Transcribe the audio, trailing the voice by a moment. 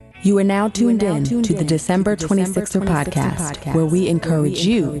You are now tuned in to the December 26er podcast, where we encourage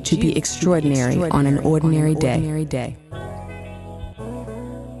you to be extraordinary on an ordinary day.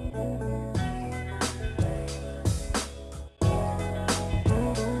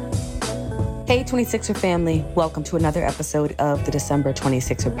 Hey 26er family, welcome to another episode of the December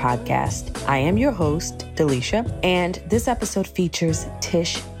 26er podcast. I am your host, Delisha, and this episode features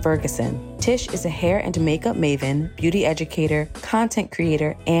Tish Ferguson. Tish is a hair and makeup maven, beauty educator, content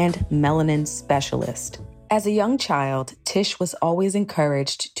creator, and melanin specialist. As a young child, Tish was always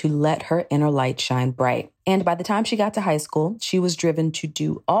encouraged to let her inner light shine bright. And by the time she got to high school, she was driven to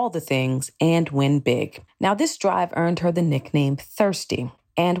do all the things and win big. Now, this drive earned her the nickname Thirsty.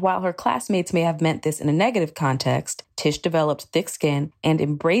 And while her classmates may have meant this in a negative context, Tish developed thick skin and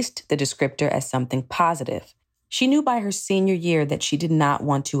embraced the descriptor as something positive. She knew by her senior year that she did not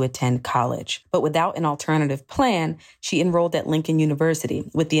want to attend college, but without an alternative plan, she enrolled at Lincoln University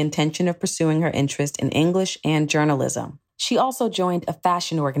with the intention of pursuing her interest in English and journalism. She also joined a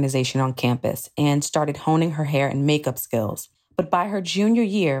fashion organization on campus and started honing her hair and makeup skills. But by her junior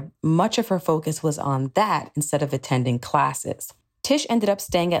year, much of her focus was on that instead of attending classes. Tish ended up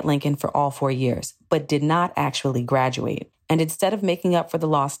staying at Lincoln for all 4 years, but did not actually graduate. And instead of making up for the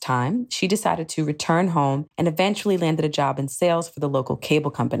lost time, she decided to return home and eventually landed a job in sales for the local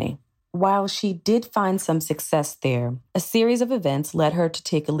cable company. While she did find some success there, a series of events led her to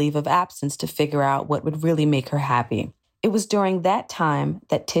take a leave of absence to figure out what would really make her happy. It was during that time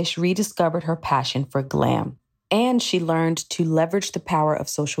that Tish rediscovered her passion for glam. And she learned to leverage the power of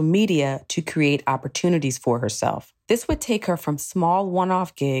social media to create opportunities for herself. This would take her from small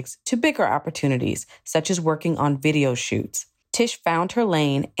one-off gigs to bigger opportunities, such as working on video shoots. Tish found her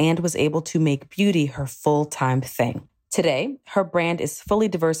lane and was able to make beauty her full-time thing. Today, her brand is fully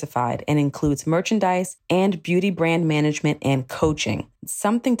diversified and includes merchandise and beauty brand management and coaching.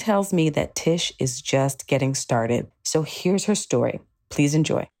 Something tells me that Tish is just getting started. So here's her story. Please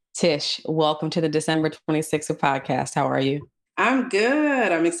enjoy. Tish, welcome to the December 26er podcast. How are you? I'm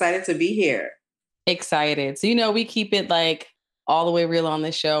good. I'm excited to be here. Excited. So, we keep it like all the way real on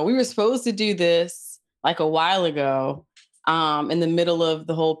this show. We were supposed to do this like a while ago in the middle of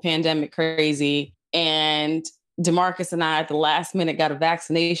the whole pandemic crazy. And DeMarcus and I at the last minute got a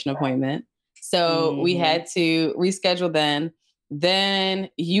vaccination appointment. So we had to reschedule then. Then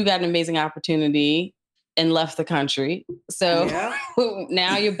you got an amazing opportunity and left the country. So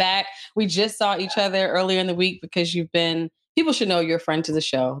now you're back. We just saw each other earlier in the week because people should know you're a friend to the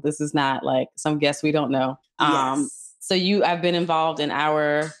show. This is not like some guest we don't know. Yes. So I've been involved in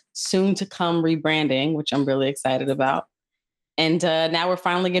our soon to come rebranding, which I'm really excited about. And now we're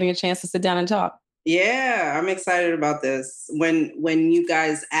finally getting a chance to sit down and talk. Yeah, I'm excited about this. When you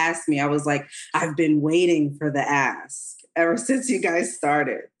guys asked me, I was like, I've been waiting for the ask ever since you guys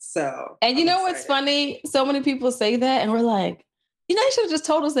started. So, and you know what's funny? So many people say that, and we're like, you should have just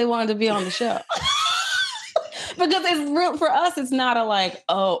told us they wanted to be on the show. Because it's real for us. It's not a like,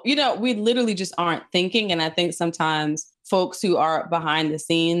 we literally just aren't thinking. And I think sometimes folks who are behind the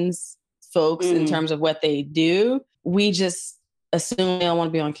scenes, folks in terms of what they do, we just assume they don't want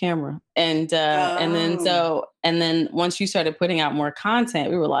to be on camera. And then once you started putting out more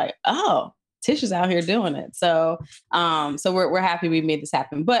content, we were like, oh, Tish is out here doing it. So we're happy we made this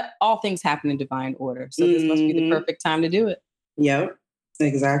happen. But all things happen in divine order. So this must be the perfect time to do it. Yep,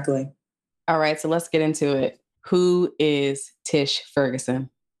 exactly. All right, so let's get into it. Who is Tish Ferguson?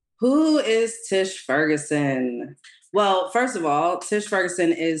 Who is Tish Ferguson? Well, first of all, Tish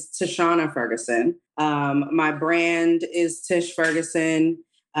Ferguson is Tishana Ferguson. My brand is Tish Ferguson.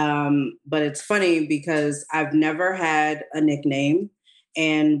 But it's funny because I've never had a nickname.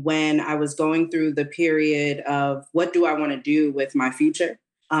 And when I was going through the period of what do I want to do with my future,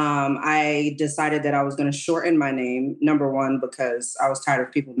 I decided that I was going to shorten my name, number one, because I was tired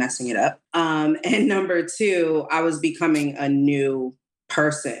of people messing it up. And number two, I was becoming a new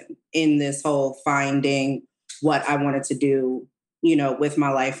person in this whole finding what I wanted to do, with my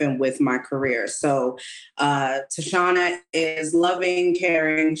life and with my career. So Tishana is loving,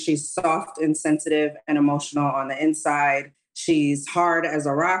 caring. She's soft and sensitive and emotional on the inside. She's hard as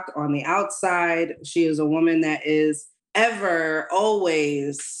a rock on the outside. She is a woman that is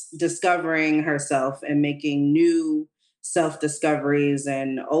always discovering herself and making new self-discoveries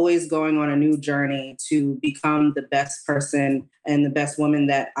and always going on a new journey to become the best person and the best woman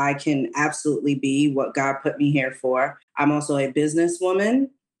that I can absolutely be, what God put me here for. I'm also a businesswoman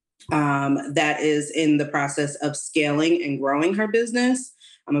that is in the process of scaling and growing her business.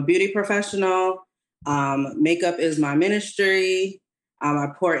 I'm a beauty professional. Makeup is my ministry. I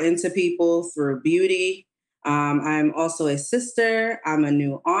pour into people through beauty. I'm also a sister. I'm a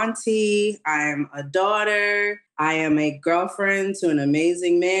new auntie. I'm a daughter. I am a girlfriend to an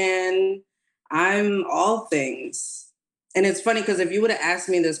amazing man. I'm all things. And it's funny because if you would have asked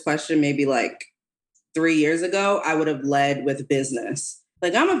me this question maybe like 3 years ago, I would have led with business.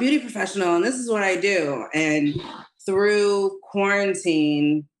 Like, I'm a beauty professional and this is what I do. And through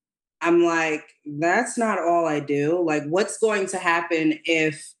quarantine, I'm like, that's not all I do. Like, what's going to happen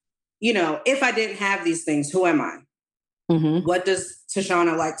if, if I didn't have these things, who am I? Mm-hmm. What does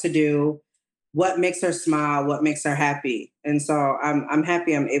Tashana like to do? What makes her smile? What makes her happy? And so I'm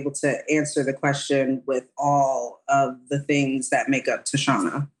happy I'm able to answer the question with all of the things that make up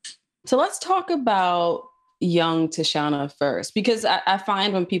Tashana. So let's talk about young Tashana first, because I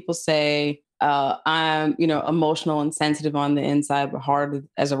find when people say I'm, emotional and sensitive on the inside, but hard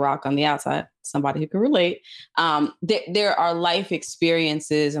as a rock on the outside, somebody who can relate. There are life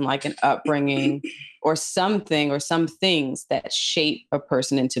experiences and like an upbringing or something or some things that shape a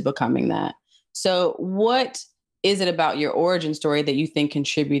person into becoming that. So what is it about your origin story that you think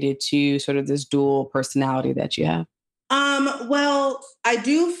contributed to sort of this dual personality that you have? Well, I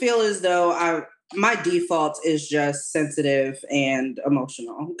do feel as though my default is just sensitive and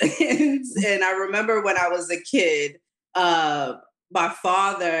emotional. and I remember when I was a kid, my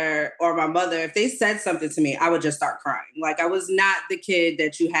father or my mother, if they said something to me, I would just start crying. Like, I was not the kid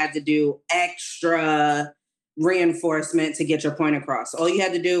that you had to do extra reinforcement to get your point across. All you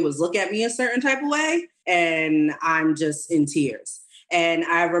had to do was look at me a certain type of way, and I'm just in tears. And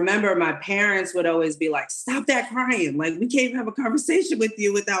I remember my parents would always be like, stop that crying. Like, we can't have a conversation with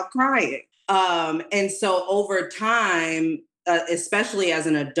you without crying. And so over time, especially as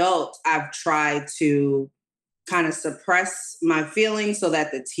an adult, I've tried to kind of suppress my feelings so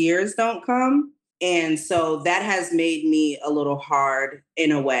that the tears don't come. And so that has made me a little hard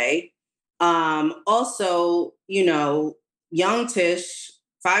in a way. Also, young Tish,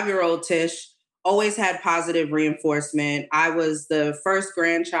 5-year-old Tish, always had positive reinforcement. I was the first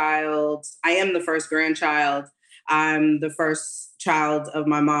grandchild. I am the first grandchild. I'm the first child of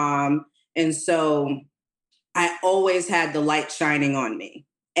my mom. And so I always had the light shining on me.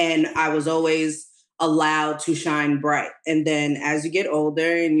 And I was always allowed to shine bright. And then as you get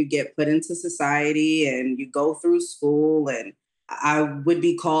older and you get put into society and you go through school, and I would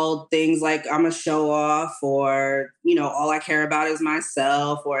be called things like I'm a show off, or, all I care about is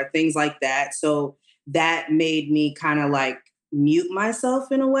myself, or things like that. So that made me kind of like mute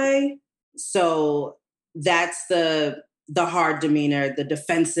myself in a way. So that's the hard demeanor, the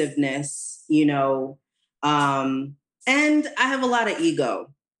defensiveness, and I have a lot of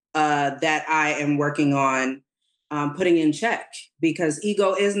ego that I am working on putting in check, because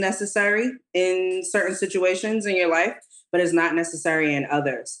ego is necessary in certain situations in your life, but it's not necessary in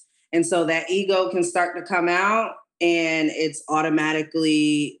others. And so that ego can start to come out, and it's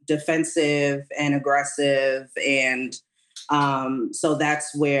automatically defensive and aggressive. And so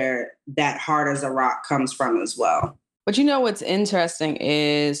that's where that hard as a rock comes from as well. But what's interesting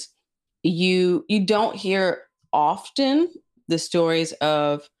is you don't hear often the stories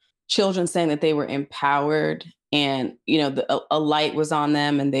of children saying that they were empowered and, a light was on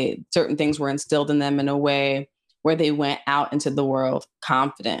them and certain things were instilled in them in a way where they went out into the world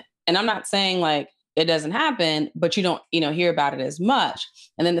confident. And I'm not saying like it doesn't happen, but you don't, hear about it as much.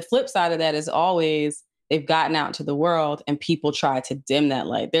 And then the flip side of that is always they've gotten out into the world and people try to dim that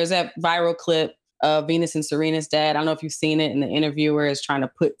light. There's that viral clip of Venus and Serena's dad. I don't know if you've seen it, and the interviewer is trying to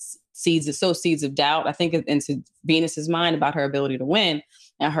put sow seeds of doubt, I think, into Venus's mind about her ability to win.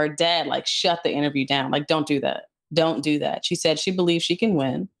 And her dad like shut the interview down. Like, don't do that. Don't do that. She said she believes she can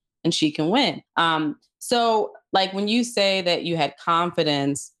win and she can win. So like when you say that you had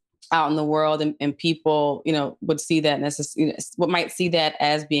confidence out in the world and people, would see that what might see that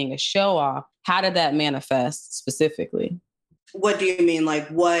as being a show off. How did that manifest specifically? What do you mean? Like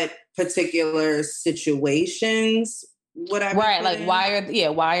what particular situations would I? Right. Like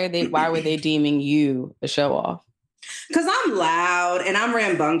why were they deeming you a show off? Because I'm loud and I'm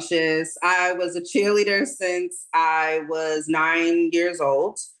rambunctious. I was a cheerleader since I was 9 years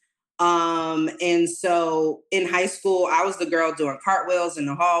old. And so in high school, I was the girl doing cartwheels in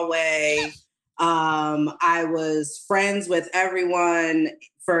the hallway. I was friends with everyone.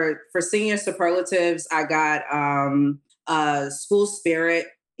 For senior superlatives, I got school spirit,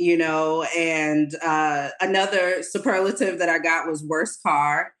 and another superlative that I got was worst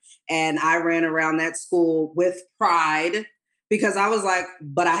car. And I ran around that school with pride because I was like,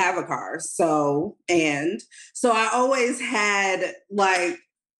 but I have a car. So I always had like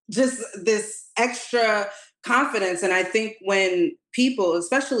just this extra confidence. And I think when people,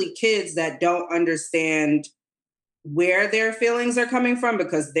 especially kids that don't understand where their feelings are coming from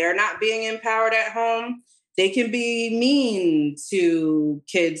because they're not being empowered at home, they can be mean to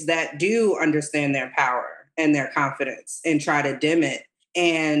kids that do understand their power and their confidence and try to dim it.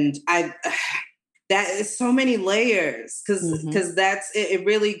 And that is so many layers because that's it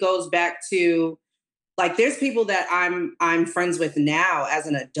really goes back to, like, there's people that I'm friends with now as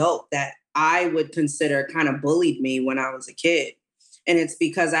an adult that I would consider kind of bullied me when I was a kid. And it's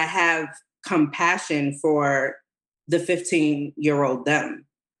because I have compassion for the 15-year-old them.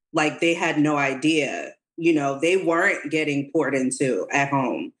 Like, they had no idea, they weren't getting poured into at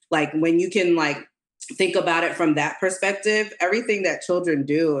home. Like, when you can think about it from that perspective, everything that children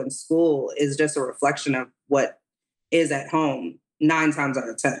do in school is just a reflection of what is at home 9 times out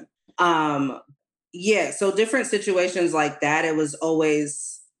of 10. Yeah, so different situations like that. It was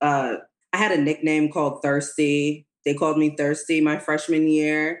always, I had a nickname called Thirsty. They called me Thirsty my freshman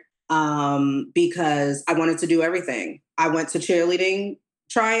year because I wanted to do everything. I went to cheerleading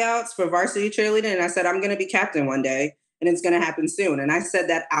tryouts for varsity cheerleading, and I said, I'm going to be captain one day, and it's going to happen soon. And I said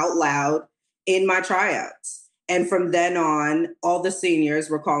that out loud in my tryouts. And from then on, all the seniors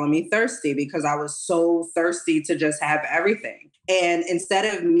were calling me Thirsty because I was so thirsty to just have everything. And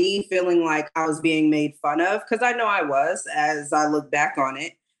instead of me feeling like I was being made fun of, because I know I was, as I look back on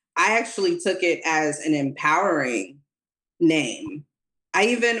it, I actually took it as an empowering name.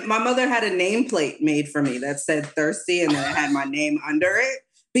 My mother had a nameplate made for me that said Thirsty, and then it had my name under it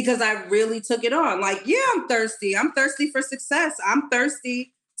because I really took it on. Like, yeah, I'm thirsty. I'm thirsty for success. I'm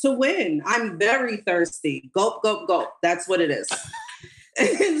thirsty to win. I'm very thirsty. Gulp, gulp, gulp. That's what it is.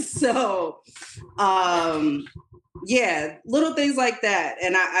 And so, yeah, little things like that.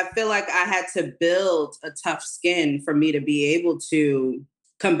 And I feel like I had to build a tough skin for me to be able to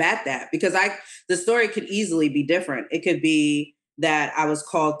combat that because the story could easily be different. It could be that I was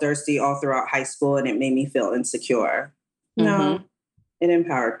called thirsty all throughout high school and it made me feel insecure. No, it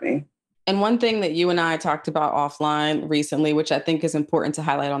empowered me. And one thing that you and I talked about offline recently, which I think is important to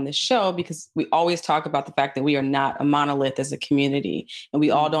highlight on this show, because we always talk about the fact that we are not a monolith as a community and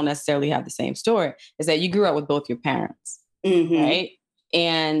we all don't necessarily have the same story, is that you grew up with both your parents, right?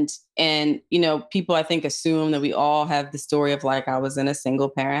 And people, I think, assume that we all have the story of like, I was in a single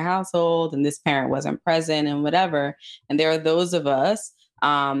parent household and this parent wasn't present and whatever. And there are those of us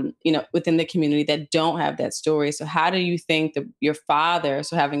within the community that don't have that story. So how do you think that your father,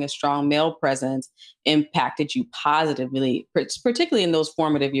 so having a strong male presence, impacted you positively, particularly in those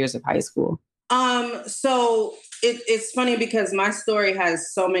formative years of high school? So it's funny because my story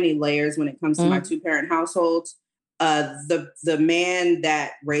has so many layers when it comes to my 2-parent households. The man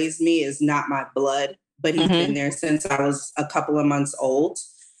that raised me is not my blood, but he's been there since I was a couple of months old.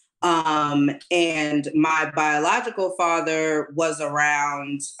 And my biological father was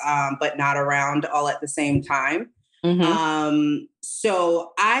around, but not around all at the same time.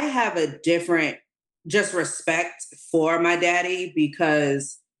 So I have a different just respect for my daddy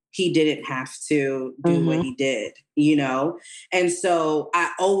because he didn't have to do what he did, And so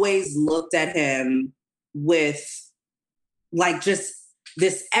I always looked at him with like just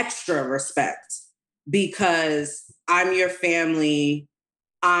this extra respect because I'm your family.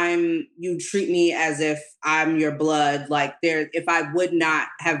 You treat me as if I'm your blood. Like if I would not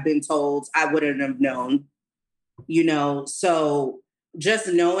have been told, I wouldn't have known, So just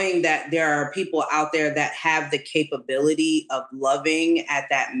knowing that there are people out there that have the capability of loving at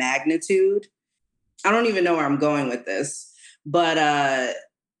that magnitude. I don't even know where I'm going with this, but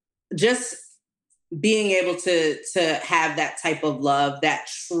just being able to have that type of love, that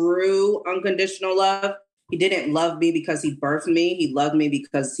true unconditional love. He didn't love me because he birthed me. He loved me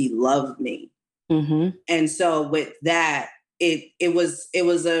because he loved me. And so with that,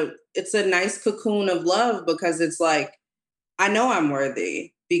 it's a nice cocoon of love because it's like, I know I'm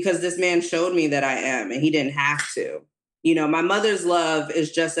worthy because this man showed me that I am and he didn't have to. My mother's love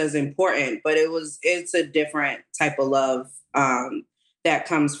is just as important, but it's a different type of love that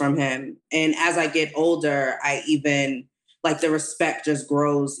comes from him. And as I get older, I even like the respect just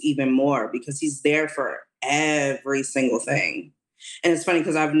grows even more because he's there for every single thing. And it's funny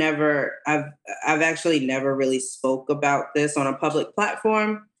because I've actually never really spoke about this on a public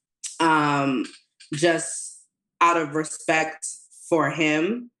platform, just out of respect for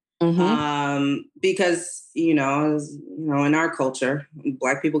him. Because, in our culture,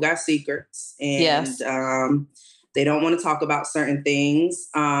 Black people got secrets and they don't want to talk about certain things.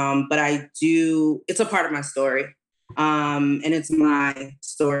 But it's a part of my story. And it's my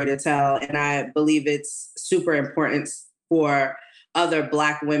story to tell. And I believe it's super important for other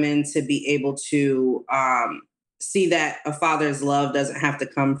Black women to be able to see that a father's love doesn't have to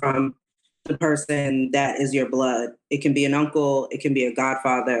come from the person that is your blood. It can be an uncle, it can be a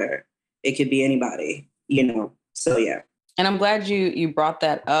godfather, it could be anybody, you know? So, yeah. And I'm glad you brought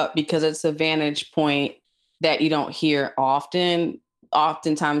that up because it's a vantage point that you don't hear often.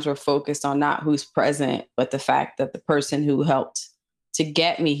 Oftentimes we're focused on not who's present, but the fact that the person who helped to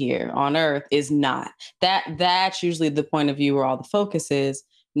get me here on earth is not. That's usually the point of view where all the focus is,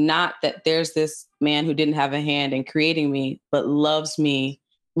 not that there's this man who didn't have a hand in creating me, but loves me,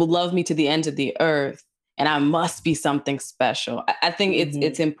 will love me to the ends of the earth. And I must be something special. I think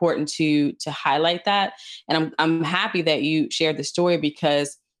it's important to highlight that. And I'm happy that you shared the story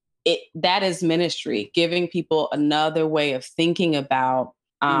because that is ministry, giving people another way of thinking about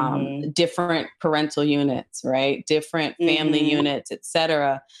different parental units, right? Different family units, et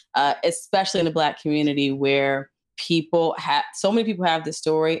cetera, especially in the Black community where so many people have this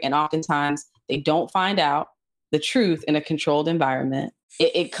story and oftentimes they don't find out the truth in a controlled environment.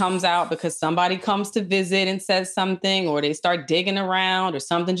 It comes out because somebody comes to visit and says something, or they start digging around, or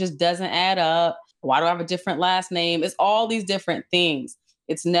something just doesn't add up. Why do I have a different last name? It's all these different things.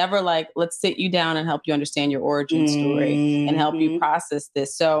 It's never like, let's sit you down and help you understand your origin story and help you process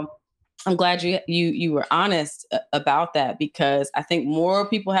this. So I'm glad you were honest about that because I think more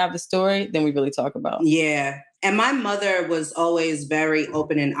people have the story than we really talk about. Yeah. And my mother was always very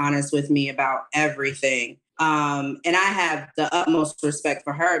open and honest with me about everything. And I have the utmost respect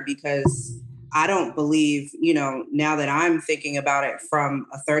for her because I don't believe, you know, now that I'm thinking about it from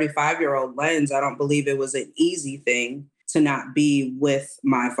a 35-year-old lens, I don't believe it was an easy thing to not be with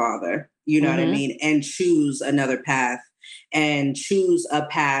my father, you know what I mean? And choose another path and choose a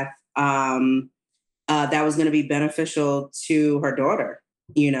path that was going to be beneficial to her daughter,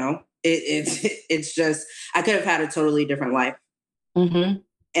 you know? It's just, I could have had a totally different life.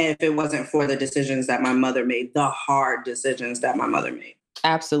 If it wasn't for the decisions that my mother made, the hard decisions that my mother made.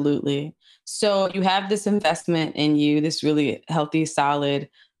 Absolutely. So you have this investment in you, this really healthy, solid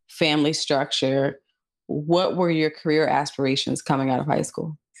family structure. What were your career aspirations coming out of high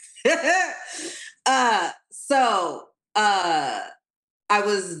school? I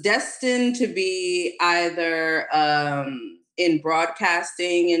was destined to be either in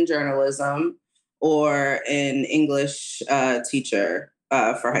broadcasting and journalism or an English teacher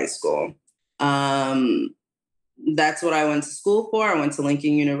for high school. That's what I went to school for. I went to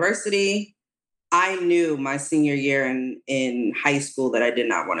Lincoln University. I knew my senior year in high school that I did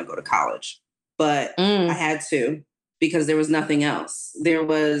not want to go to college, but I had to because there was nothing else. There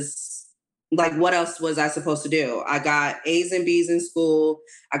was like, what else was I supposed to do? I got A's and B's in school.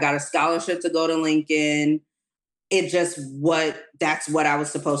 I got a scholarship to go to Lincoln. That's what I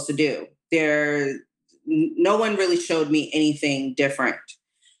was supposed to do. No one really showed me anything different.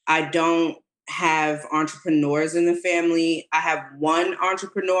 I don't have entrepreneurs in the family. I have one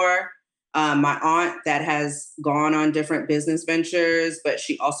entrepreneur, my aunt, that has gone on different business ventures, but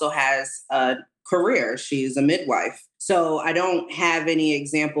she also has a career. She's a midwife. So I don't have any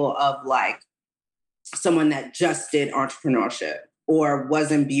example of like someone that just did entrepreneurship or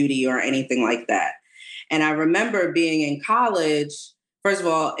was in beauty or anything like that. And I remember being in college. First of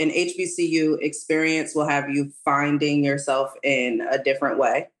all, an HBCU experience will have you finding yourself in a different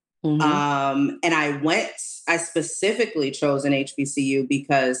way. And I specifically chose an HBCU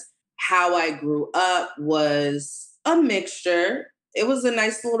because how I grew up was a mixture. It was a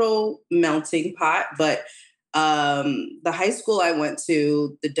nice little melting pot, but the high school I went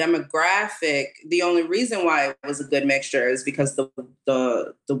to, the demographic, the only reason why it was a good mixture is because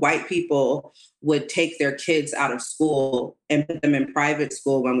the white people would take their kids out of school and put them in private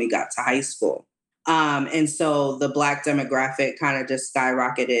school when we got to high school. And so the Black demographic kind of just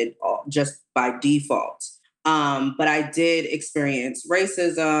skyrocketed just by default. But I did experience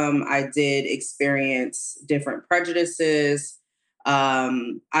racism. I did experience different prejudices.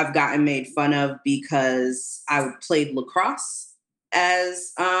 I've gotten made fun of because I played lacrosse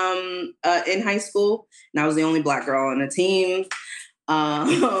as in high school, and I was the only Black girl on the team.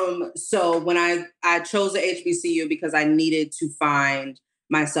 So when I chose the HBCU because I needed to find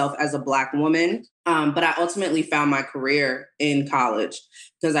myself as a Black woman, but I ultimately found my career in college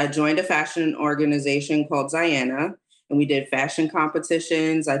because I joined a fashion organization called Ziana. And we did fashion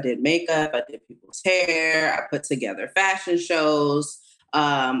competitions. I did makeup. I did people's hair. I put together fashion shows,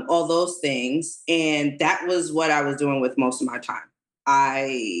 all those things. And that was what I was doing with most of my time. By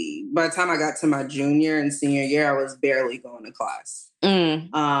the time I got to my junior and senior year, I was barely going to class.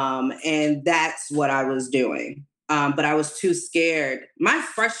 And that's what I was doing. But I was too scared. My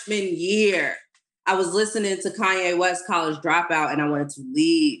freshman year, I was listening to Kanye West College Dropout and I wanted to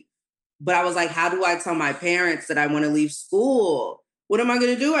leave. But I was like, how do I tell my parents that I want to leave school? What am I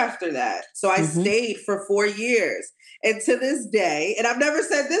going to do after that? So I stayed for 4 years. And to this day, and I've never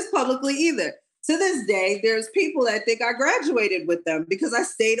said this publicly either, to this day, there's people that think I graduated with them because I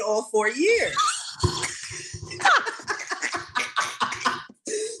stayed all 4 years.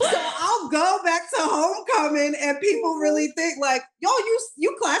 So I'll go back to homecoming and people really think like, yo,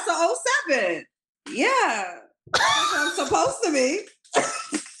 you class of 07. Yeah, that's what I'm supposed to be.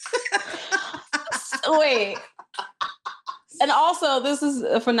 Wait. And also, this is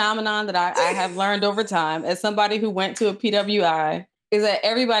a phenomenon that I have learned over time as somebody who went to a PWI, is that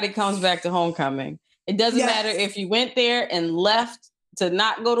everybody comes back to homecoming. It doesn't matter if you went there and left to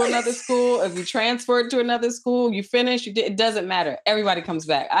not go to another school, if you transferred to another school, you finished, you did, it doesn't matter. Everybody comes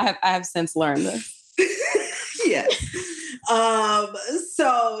back. I have since learned this. Yes.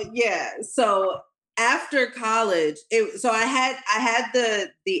 So after college, I had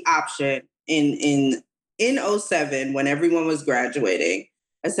the option in 07 when everyone was graduating.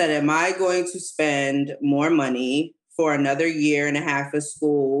 I said, am I going to spend more money for another year and a half of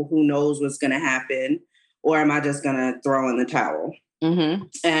school? Who knows what's going to happen? Or am I just going to throw in the towel? Mm-hmm.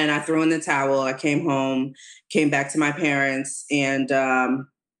 And I threw in the towel. I came home, came back to my parents, and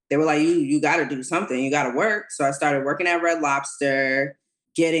they were like, you got to do something. You got to work. So I started working at Red Lobster,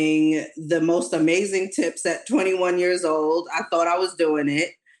 getting the most amazing tips at 21 years old. I thought I was doing it.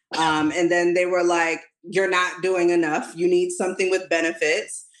 And then they were like, you're not doing enough. You need something with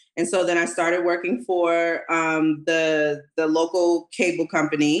benefits. And so then I started working for the local cable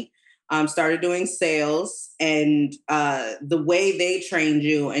company, started doing sales. And the way they trained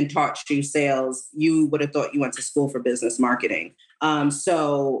you and taught you sales, you would have thought you went to school for business marketing.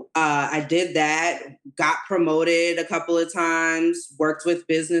 So I did that, got promoted a couple of times, worked with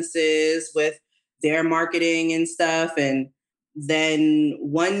businesses with their marketing and stuff. And then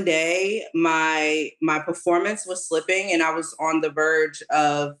one day my performance was slipping and I was on the verge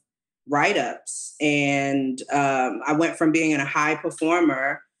of write-ups. And I went from being a high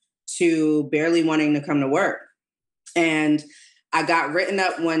performer to barely wanting to come to work. And I got written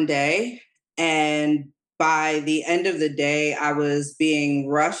up one day, and by the end of the day, I was being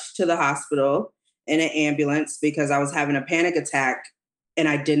rushed to the hospital in an ambulance because I was having a panic attack and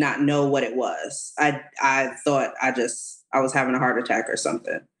I did not know what it was. I thought I was having a heart attack or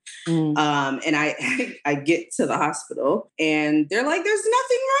something. And I get to the hospital and they're like, there's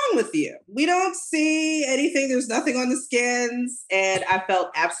nothing wrong with you. We don't see anything. There's nothing on the scans. And I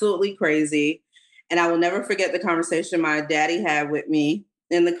felt absolutely crazy. And I will never forget the conversation my daddy had with me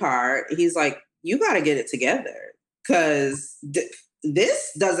in the car. He's like, you got to get it together because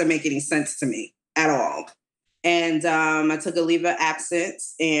this doesn't make any sense to me at all. And I took a leave of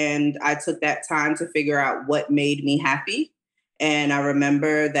absence and I took that time to figure out what made me happy. And I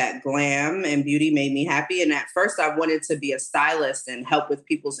remember that glam and beauty made me happy. And at first I wanted to be a stylist and help with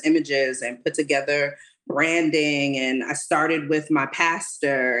people's images and put together branding. And I started with my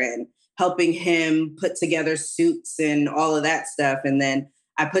pastor and helping him put together suits and all of that stuff. And then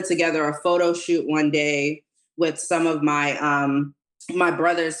I put together a photo shoot one day with some of my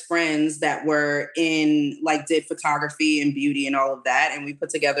brother's friends that were did photography and beauty and all of that. And we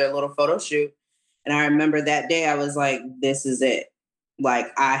put together a little photo shoot. And I remember that day I was like, this is it. Like,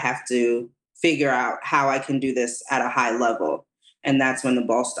 I have to figure out how I can do this at a high level. And that's when the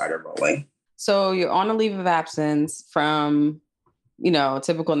ball started rolling. So you're on a leave of absence from,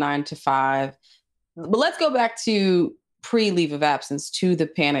 typical 9 to 5. But let's go back to pre-leave of absence, to the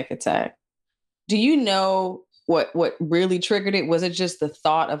panic attack. Do you know what really triggered it? Was it just the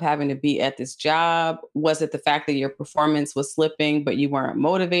thought of having to be at this job? Was it the fact that your performance was slipping, but you weren't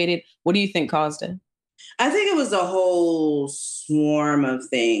motivated? What do you think caused it? I think it was a whole swarm of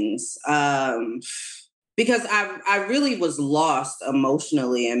things. Because I really was lost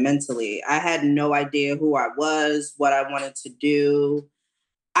emotionally and mentally. I had no idea who I was, what I wanted to do.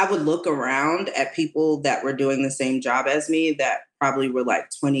 I would look around at people that were doing the same job as me that probably were like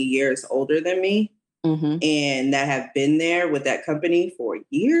 20 years older than me. Mm-hmm. And that have been there with that company for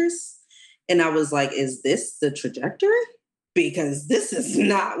years. And I was like, is this the trajectory? Because this is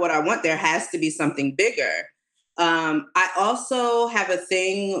not what I want. There has to be something bigger. I also have a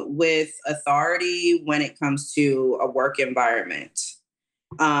thing with authority when it comes to a work environment.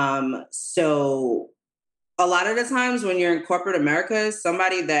 So a lot of the times when you're in corporate America,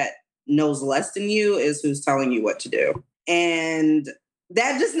 somebody that knows less than you is who's telling you what to do. And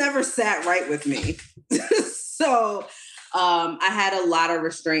that just never sat right with me. So I had a lot of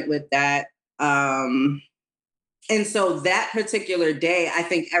restraint with that. And so that particular day, I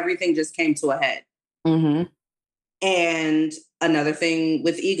think everything just came to a head. Mm-hmm. And another thing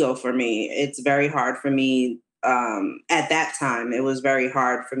with ego for me, it's very hard for me. At that time, it was very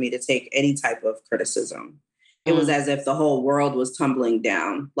hard for me to take any type of criticism. It was as if the whole world was tumbling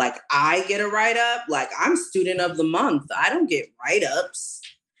down. Like, I get a write up. Like, I'm student of the month. I don't get write ups.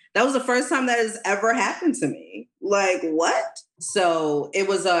 That was the first time that has ever happened to me. Like, what? So it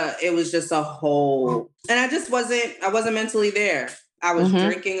was just a whole, and I wasn't mentally there. I was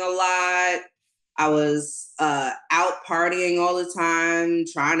drinking a lot. I was out partying all the time,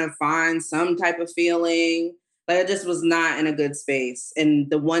 trying to find some type of feeling. Like, I just was not in a good space. And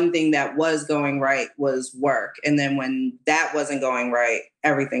the one thing that was going right was work. And then when that wasn't going right,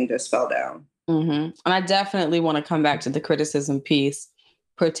 everything just fell down. And I definitely want to come back to the criticism piece,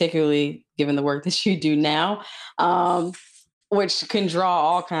 particularly given the work that you do now, which can draw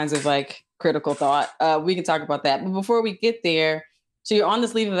all kinds of like critical thought. We can talk about that. But before we get there, so you're on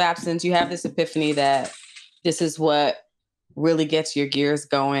this leave of absence, you have this epiphany that this is what really gets your gears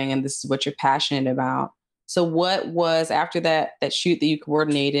going and this is what you're passionate about. So what was, after that shoot that you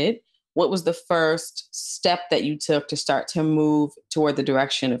coordinated, what was the first step that you took to start to move toward the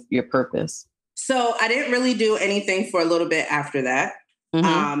direction of your purpose? So I didn't really do anything for a little bit after that.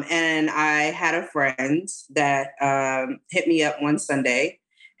 And I had a friend that hit me up one Sunday,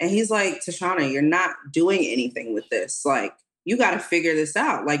 and he's like, Tashana, you're not doing anything with this. Like, you got to figure this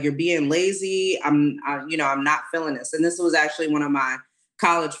out. Like, you're being lazy. I'm not feeling this. And this was actually one of my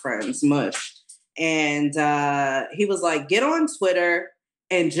college friends, Mush. And he was like, get on Twitter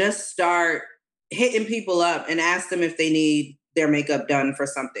and just start hitting people up and ask them if they need their makeup done for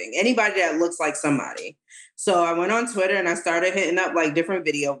something. Anybody that looks like somebody. So I went on Twitter and I started hitting up like different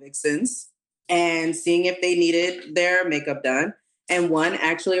video vixens and seeing if they needed their makeup done. And one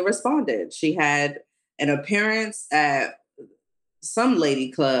actually responded. She had an appearance at some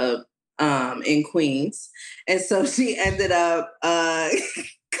lady club in Queens. And so she ended up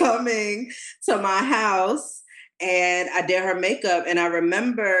coming to my house, and I did her makeup. And I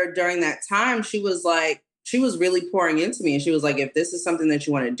remember during that time, she was really pouring into me. And she was like, if this is something that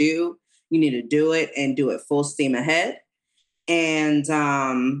you want to do, you need to do it and do it full steam ahead. And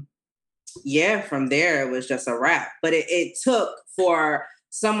from there, it was just a wrap. But it took for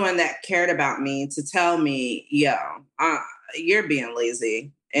someone that cared about me to tell me, you're being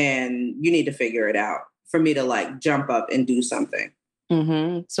lazy and you need to figure it out, for me to like jump up and do something.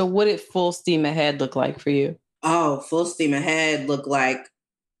 So what did full steam ahead look like for you? Oh, full steam ahead looked like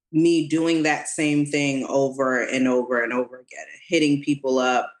me doing that same thing over and over and over again, hitting people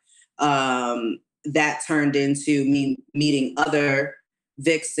up. That turned into me meeting other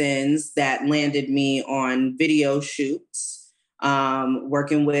vixens that landed me on video shoots,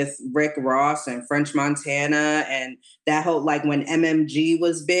 working with Rick Ross and French Montana. And that whole, like when MMG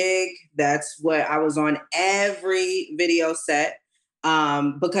was big, that's what I was on every video set.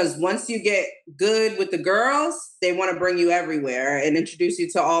 Because once you get good with the girls, they want to bring you everywhere and introduce you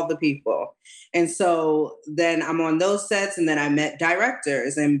to all the people. And so then I'm on those sets, and then I met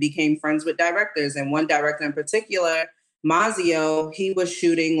directors and became friends with directors. And one director in particular, Mazio, he was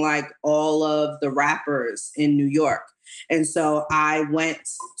shooting like all of the rappers in New York. And so I went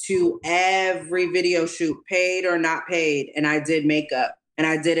to every video shoot, paid or not paid, and I did makeup, and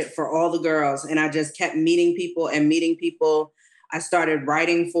I did it for all the girls. And I just kept meeting people and meeting people. I started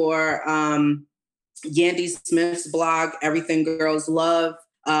writing for Yandy Smith's blog, Everything Girls Love,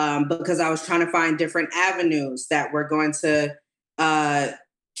 because I was trying to find different avenues that were going to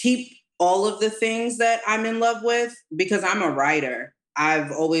keep all of the things that I'm in love with, because I'm a writer.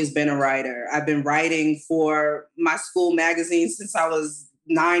 I've always been a writer. I've been writing for my school magazine since I was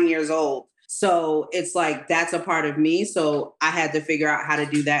 9 years old. So it's like, that's a part of me. So I had to figure out how to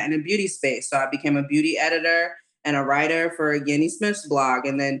do that in a beauty space. So I became a beauty editor and a writer for Yandy Smith's blog.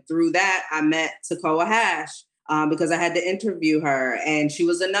 And then through that, I met Takoa Hash because I had to interview her. And she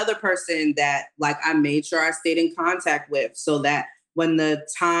was another person that like I made sure I stayed in contact with, so that when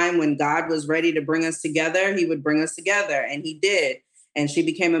God was ready to bring us together, he would bring us together. And he did. And she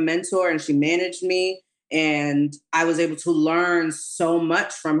became a mentor and she managed me. And I was able to learn so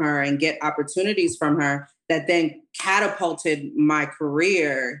much from her and get opportunities from her that then catapulted my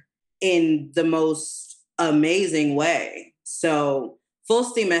career in the most amazing way. So full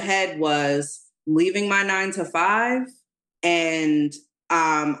steam ahead was leaving my 9 to 5. And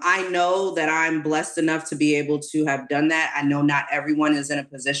I know that I'm blessed enough to be able to have done that. I know not everyone is in a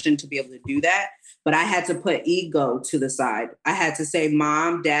position to be able to do that, but I had to put ego to the side. I had to say,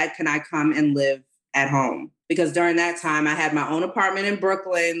 Mom, Dad, can I come and live at home? Because during that time, I had my own apartment in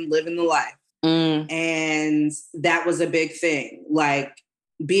Brooklyn, living the life. And that was a big thing. Like,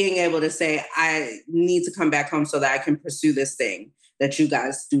 being able to say, I need to come back home so that I can pursue this thing that you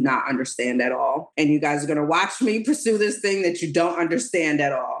guys do not understand at all. And you guys are going to watch me pursue this thing that you don't understand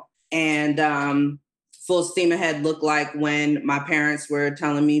at all. And full steam ahead looked like when my parents were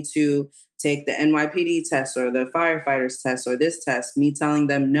telling me to take the NYPD test or the firefighters test or this test, me telling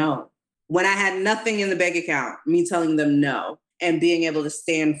them no. When I had nothing in the bank account, me telling them no, and being able to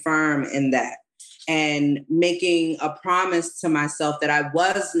stand firm in that and making a promise to myself that I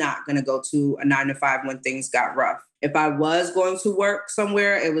was not going to go to a 9-to-5 when things got rough. If I was going to work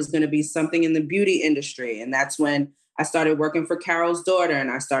somewhere, it was going to be something in the beauty industry. And that's when I started working for Carol's Daughter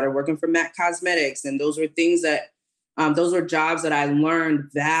and I started working for MAC Cosmetics. And those were things that, those were jobs that I learned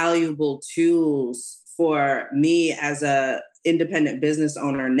valuable tools for me as a independent business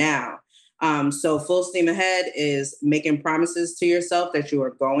owner now. So full steam ahead is making promises to yourself that you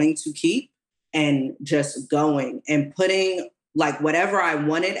are going to keep and just going and putting like whatever I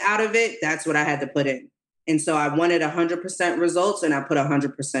wanted out of it. That's what I had to put in. And so I wanted 100% results and I put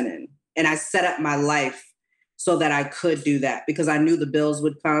 100% in. And I set up my life so that I could do that because I knew the bills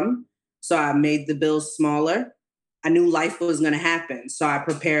would come. So I made the bills smaller. I knew life was going to happen. So I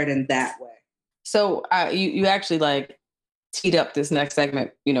prepared in that way. So you actually like teed up this next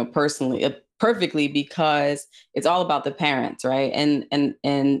segment, personally, perfectly, because it's all about the parents, right?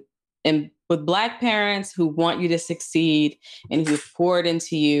 And with Black parents who want you to succeed and who've poured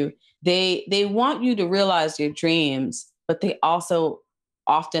into you, they want you to realize your dreams, but they also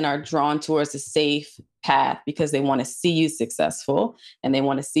often are drawn towards a safe path because they want to see you successful and they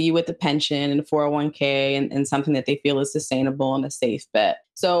want to see you with the pension and the 401k and something that they feel is sustainable and a safe bet.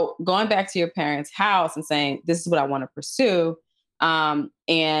 So going back to your parents' house and saying, this is what I want to pursue, and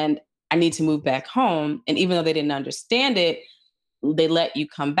I need to move back home. And even though they didn't understand it, they let you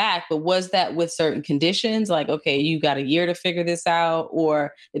come back. But was that with certain conditions? Like, okay, you got a year to figure this out,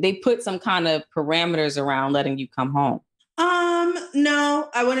 or did they put some kind of parameters around letting you come home? No,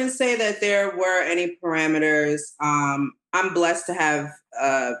 I wouldn't say that there were any parameters. I'm blessed to have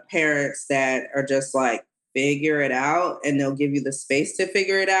parents that are just like, figure it out, and they'll give you the space to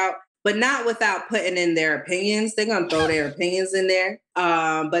figure it out, but not without putting in their opinions. They're going to throw their opinions in there.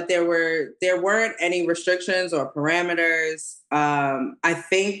 But there weren't any restrictions or parameters. I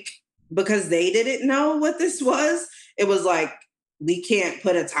think because they didn't know what this was, it was like, we can't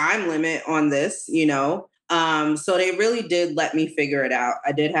put a time limit on this, So they really did let me figure it out.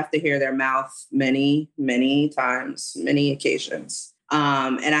 I did have to hear their mouth many, many times, many occasions.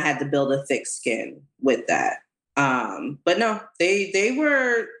 And I had to build a thick skin with that. But no, they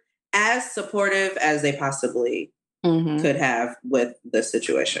were as supportive as they possibly could have with the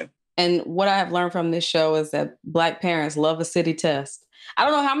situation. And what I have learned from this show is that Black parents love a city test. I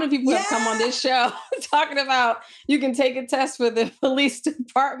don't know how many people have come on this show talking about you can take a test for the police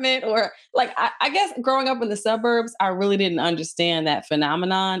department or like, I guess growing up in the suburbs, I really didn't understand that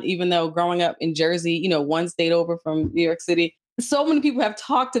phenomenon, even though growing up in Jersey, one state over from New York City, so many people have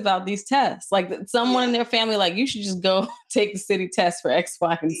talked about these tests. Like someone in their family, like you should just go take the city test for X,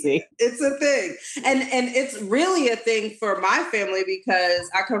 Y, and Z. It's a thing. And it's really a thing for my family because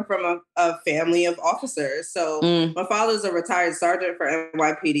I come from a family of officers. So my father's a retired sergeant for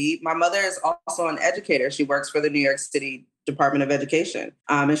NYPD. My mother is also an educator. She works for the New York City Department of Education.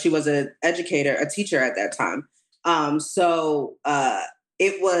 And she was a teacher at that time. So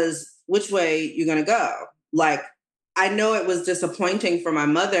it was, which way you going to go? Like, I know it was disappointing for my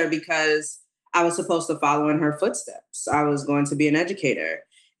mother because I was supposed to follow in her footsteps. I was going to be an educator.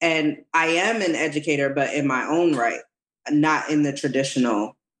 And I am an educator, but in my own right, not in the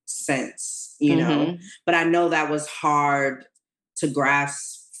traditional sense, But I know that was hard to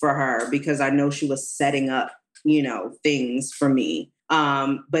grasp for her because I know she was setting up, things for me.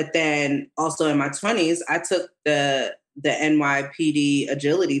 But then also in my 20s, I took the NYPD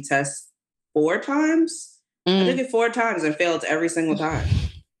agility test 4 times. I took it 4 times and failed every single time.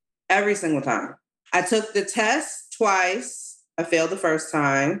 Every single time. I took the test twice. I failed the first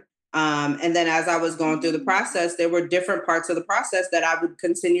time. And then as I was going through the process, there were different parts of the process that I would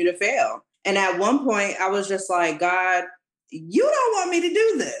continue to fail. And at one point I was just like, God, you don't want me to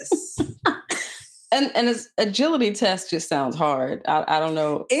do this. And this agility test just sounds hard. I don't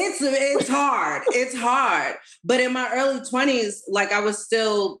know. It's hard. It's hard. But in my early 20s, like I was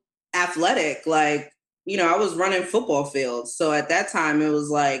still athletic. Like, I was running football fields. So at that time, it was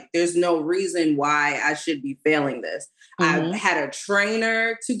like, there's no reason why I should be failing this. I had a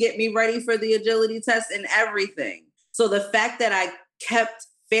trainer to get me ready for the agility test and everything. So the fact that I kept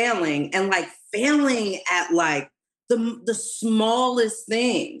failing and like failing at like the smallest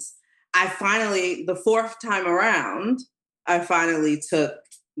things, the 4th time around, I finally took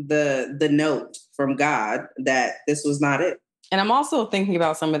the note from God that this was not it. And I'm also thinking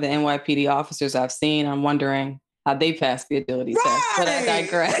about some of the NYPD officers I've seen. I'm wondering how they passed the agility test. But I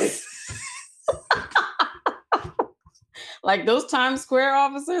digress. Like those Times Square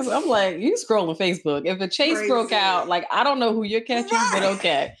officers, I'm like, you scrolling Facebook. If a chase broke out, like, I don't know who you're catching, but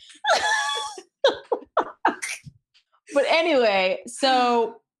okay. But anyway,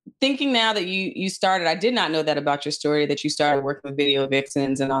 so thinking now that you started, I did not know that about your story, that you started working with video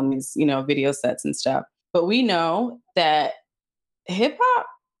vixens and on these, video sets and stuff. But we know that hip hop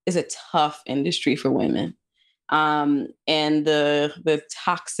is a tough industry for women. And the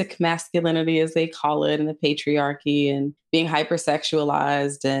toxic masculinity, as they call it, and the patriarchy and being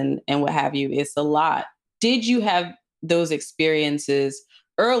hypersexualized and what have you, it's a lot. Did you have those experiences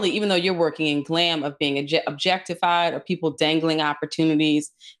early, even though you're working in glam, of being objectified or people dangling opportunities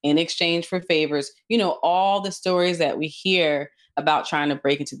in exchange for favors? All the stories that we hear about trying to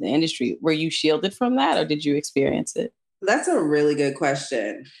break into the industry. Were you shielded from that, or did you experience it? That's a really good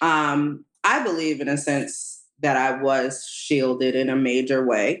question. I believe in a sense that I was shielded in a major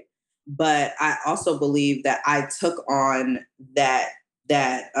way, but I also believe that I took on that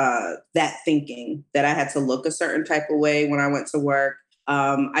thinking that I had to look a certain type of way when I went to work.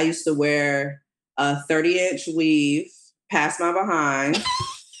 I used to wear a 30-inch weave past my behind.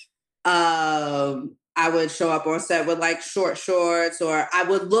 I would show up on set with like short shorts, or I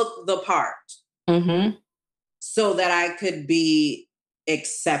would look the part. Mm-hmm. So that I could be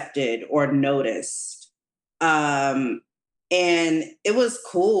accepted or noticed. And it was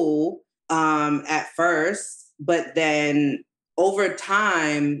cool at first, but then over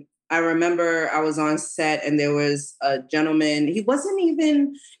time, I remember I was on set and there was a gentleman. He wasn't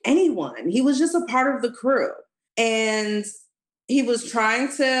even anyone. He was just a part of the crew. And he was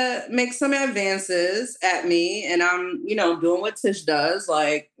trying to make some advances at me. And I'm, doing what Tish does,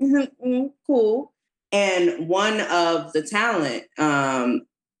 like, cool. And one of the talent,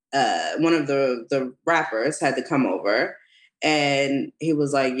 one of the rappers had to come over, and he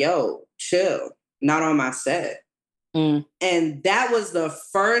was like, yo, chill, not on my set. And that was the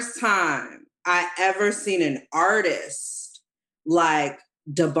first time I ever seen an artist like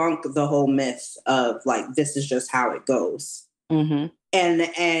debunk the whole myth of like, this is just how it goes. Mm-hmm.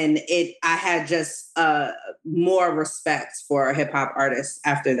 And I had just more respect for hip hop artists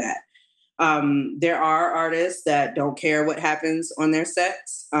after that. There are artists that don't care what happens on their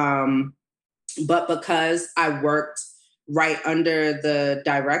sets. But because I worked right under the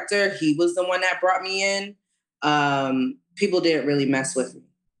director, he was the one that brought me in. People didn't really mess with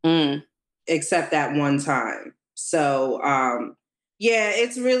me, except that one time. So,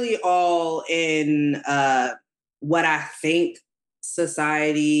 it's really all in what I think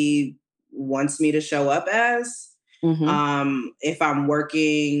society wants me to show up as. Mm-hmm. If I'm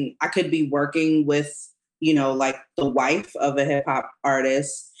working, I could be working with, like the wife of a hip hop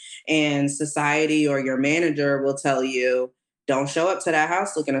artist, and society or your manager will tell you, don't show up to that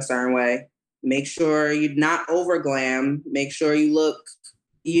house looking a certain way. Make sure you're not over glam. Make sure you look,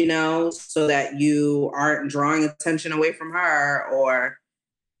 so that you aren't drawing attention away from her, or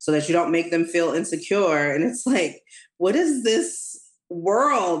so that you don't make them feel insecure. And it's like, what is this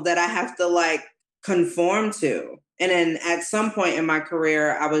world that I have to like conform to? And then at some point in my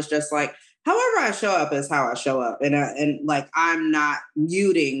career, I was just like, however I show up is how I show up. And like, I'm not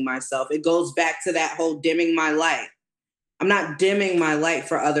muting myself. It goes back to that whole dimming my light. I'm not dimming my light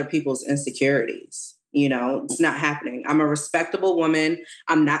for other people's insecurities. It's not happening. I'm a respectable woman.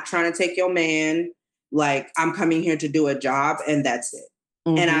 I'm not trying to take your man. Like, I'm coming here to do a job, and that's it.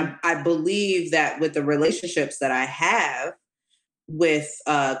 Mm-hmm. And I believe that with the relationships that I have with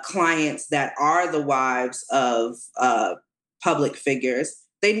clients that are the wives of public figures,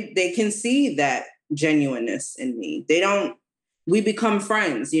 they can see that genuineness in me. We become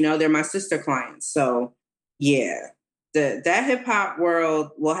friends, they're my sister clients. So yeah, that hip hop world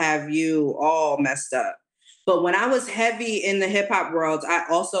will have you all messed up. But when I was heavy in the hip hop world, I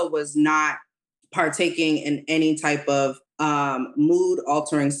also was not partaking in any type of mood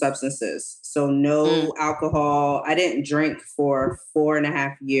altering substances. So no alcohol. I didn't drink for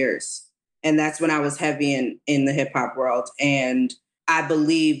 4.5 years. And that's when I was heavy in the hip hop world. And I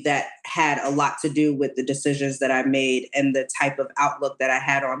believe that had a lot to do with the decisions that I made and the type of outlook that I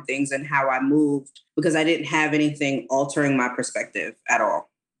had on things and how I moved, because I didn't have anything altering my perspective at all.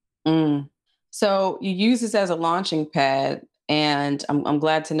 So you use this as a launching pad. And I'm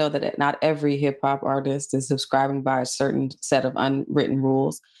glad to know that not every hip hop artist is subscribing by a certain set of unwritten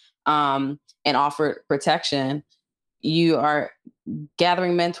rules and offer protection. You are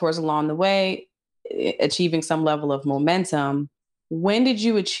gathering mentors along the way, achieving some level of momentum. when did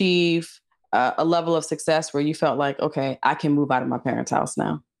you achieve a level of success where you felt like, okay, I can move out of my parents' house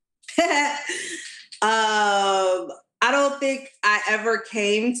now? I don't think I ever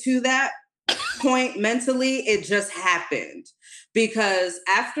came to that point mentally. It just happened because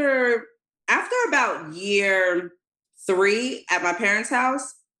after about year 3 at my parents'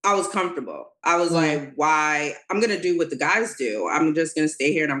 house, I was comfortable. I was like, why? I'm going to do what the guys do. I'm just going to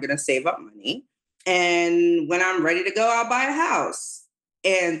stay here and I'm going to save up money. And when I'm ready to go, I'll buy a house.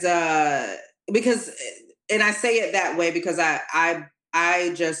 And because, and I say it that way because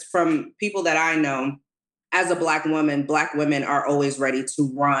I just, from people that I know, as a Black woman, Black women are always ready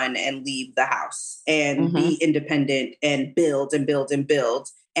to run and leave the house and be independent and build and build and build.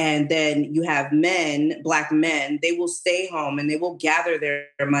 And then you have men, Black men, they will stay home and they will gather their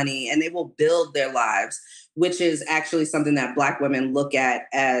money and they will build their lives, which is actually something that Black women look at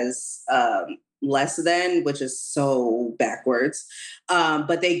as less than, which is so backwards.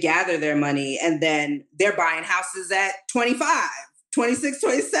 But they gather their money and then they're buying houses at 25, 26,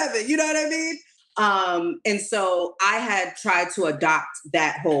 27. You know what I mean? And so I had tried to adopt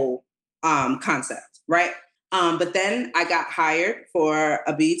that whole concept, right? But then I got hired for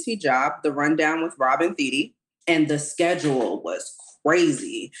a BET job, The Rundown with Robin Thede, and the schedule was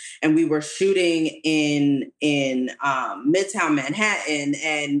crazy. And we were shooting in Midtown Manhattan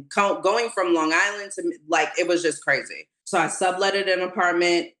and going from Long Island to it was just crazy. So I subletted an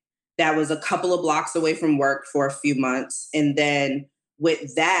apartment that was a couple of blocks away from work for a few months. And then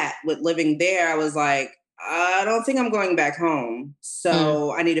with living there, I was like, I don't think I'm going back home.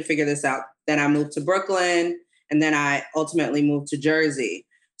 So I need to figure this out. Then I moved to Brooklyn and then I ultimately moved to Jersey.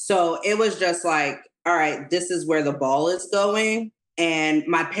 So it was just like, all right, this is where the ball is going. And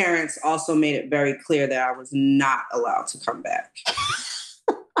my parents also made it very clear that I was not allowed to come back.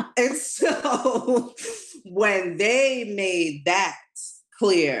 And so when they made that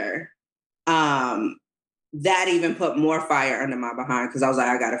clear, that even put more fire under my behind because I was like,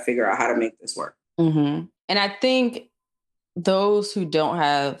 I got to figure out how to make this work. And I think those who don't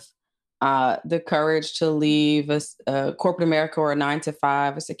have the courage to leave a corporate America or a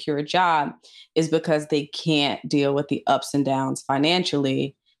 9-to-5, a secure job, is because they can't deal with the ups and downs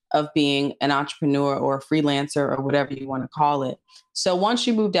financially of being an entrepreneur or a freelancer or whatever you want to call it. So once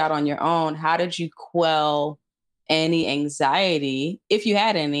you moved out on your own, how did you quell any anxiety, if you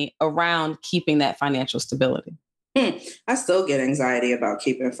had any, around keeping that financial stability? I still get anxiety about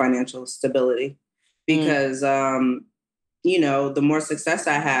keeping financial stability because, the more success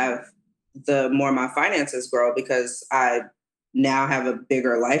I have, the more my finances grow because I now have a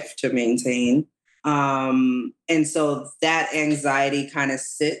bigger life to maintain. And so that anxiety kind of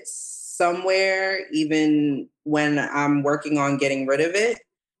sits somewhere, even when I'm working on getting rid of it.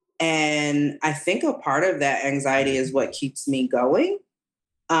 And I think a part of that anxiety is what keeps me going.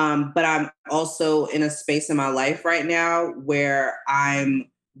 But I'm also in a space in my life right now where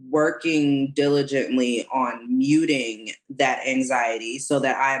I'm working diligently on muting that anxiety so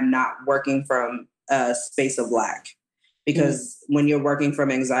that I am not working from a space of lack. Because when you're working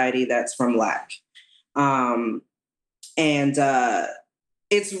from anxiety, that's from lack.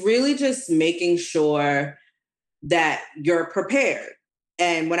 It's really just making sure that you're prepared.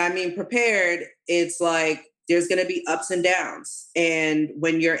 And when I mean prepared, it's like there's going to be ups and downs. And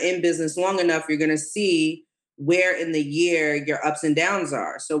when you're in business long enough, you're going to see where in the year your ups and downs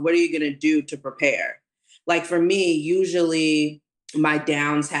are. So what are you going to do to prepare? Like for me, usually my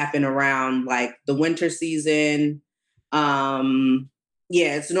downs happen around like the winter season.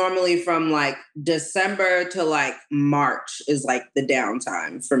 It's normally from like December to like March is like the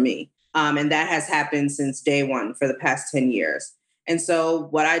downtime for me. And that has happened since day one for the past 10 years. And so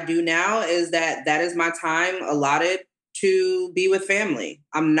what I do now is that is my time allotted to be with family.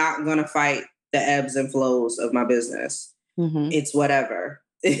 I'm not going to fight the ebbs and flows of my business. It's whatever.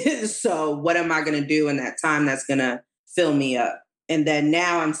 So what am I going to do in that time that's going to fill me up? And then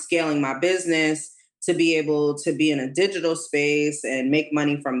now I'm scaling my business to be able to be in a digital space and make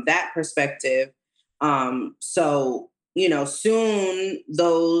money from that perspective. Soon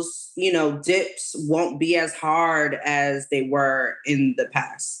those, dips won't be as hard as they were in the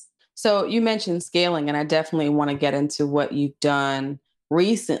past. So you mentioned scaling, and I definitely want to get into what you've done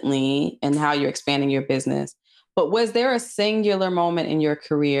recently and how you're expanding your business. But was there a singular moment in your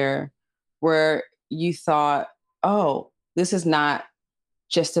career where you thought, oh, this is not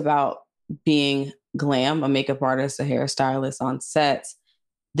just about being glam, a makeup artist, a hairstylist on sets.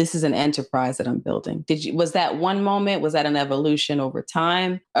 This is an enterprise that I'm building. Was that one moment? Was that an evolution over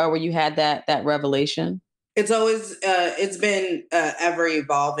time, or where you had that revelation? It's always, it's been an ever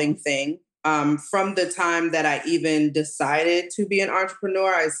evolving thing. From the time that I even decided to be an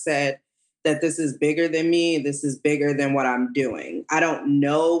entrepreneur, I said that this is bigger than me. This is bigger than what I'm doing. I don't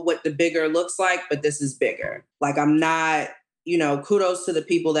know what the bigger looks like, but this is bigger. Like I'm not, kudos to the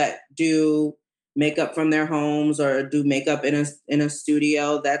people that do makeup from their homes or do makeup in a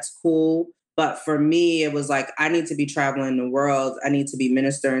studio. That's cool. But for me, it was like, I need to be traveling the world. I need to be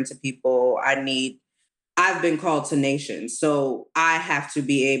ministering to people. I've been called to nations. So I have to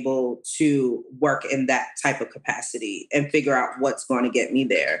be able to work in that type of capacity and figure out what's going to get me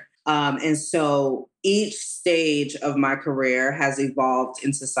there. And so each stage of my career has evolved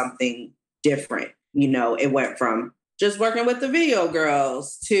into something different. It went from just working with the video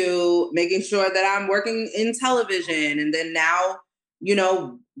girls to making sure that I'm working in television. And then now,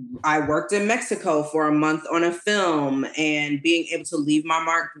 I worked in Mexico for a month on a film and being able to leave my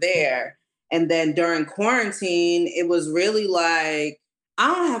mark there. And then during quarantine, it was really like, I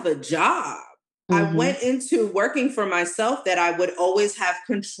don't have a job. I went into working for myself that I would always have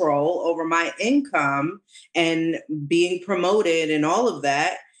control over my income and being promoted and all of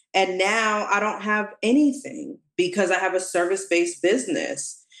that. And now I don't have anything because I have a service-based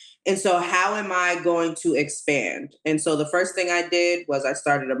business. And so how am I going to expand? And so the first thing I did was I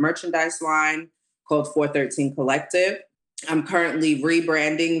started a merchandise line called 413 Collective. I'm currently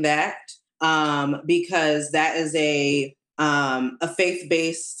rebranding that because that is a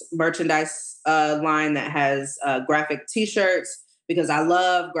faith-based merchandise line that has graphic T-shirts, because I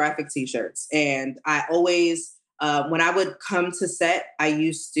love graphic T-shirts. And I always, when I would come to set, I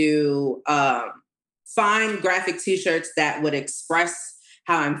used to find graphic T-shirts that would express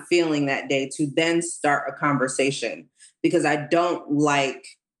how I'm feeling that day to then start a conversation, because I don't like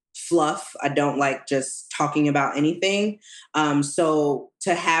fluff. I don't like just talking about anything. So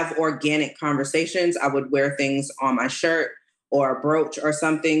to have organic conversations, I would wear things on my shirt or a brooch or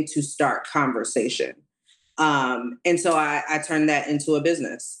something to start conversation. And so I turned that into a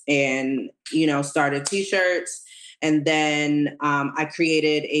business and, started T-shirts. And then I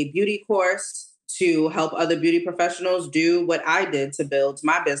created a beauty course to help other beauty professionals do what I did to build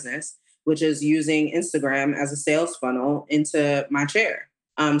my business, which is using Instagram as a sales funnel into my chair.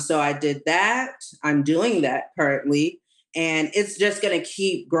 So I did that. I'm doing that currently, and it's just going to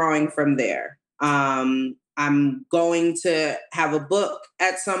keep growing from there. I'm going to have a book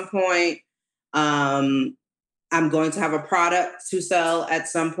at some point. I'm going to have a product to sell at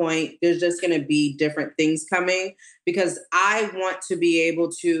some point. There's just going to be different things coming because I want to be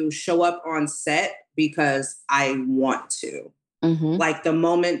able to show up on set because I want to. Like the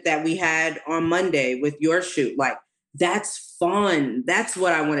moment that we had on Monday with your shoot, like that's fun. That's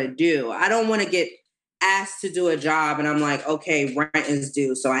what I want to do. I don't want to get asked to do a job and I'm like, okay, rent is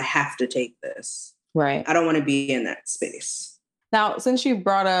due, so I have to take this. Right. I don't want to be in that space. Now, since you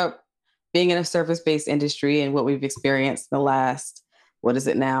brought up being in a service-based industry and what we've experienced the last, what is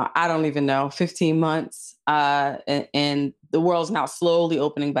it now? I don't even know, 15 months. And the world's now slowly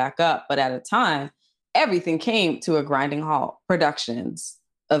opening back up. But at a time, everything came to a grinding halt. Productions,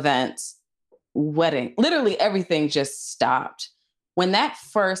 events, wedding, literally everything just stopped. When that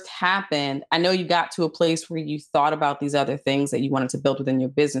first happened, I know you got to a place where you thought about these other things that you wanted to build within your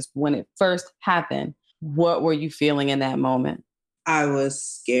business. When it first happened, what were you feeling in that moment? I was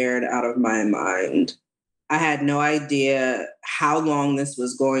scared out of my mind. I had no idea how long this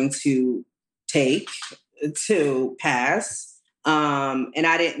was going to take to pass. And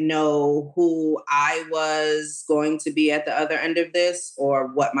I didn't know who I was going to be at the other end of this or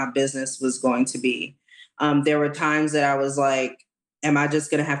what my business was going to be. There were times that I was like, am I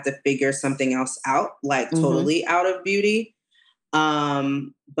just going to have to figure something else out, like totally out of beauty?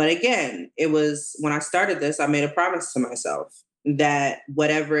 But again, it was when I started this, I made a promise to myself that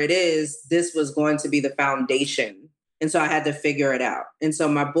whatever it is, this was going to be the foundation. And so I had to figure it out. And so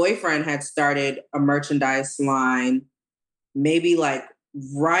my boyfriend had started a merchandise line maybe like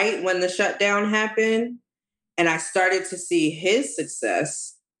right when the shutdown happened. And I started to see his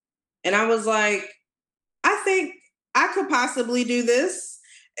success. And I was like, I think I could possibly do this.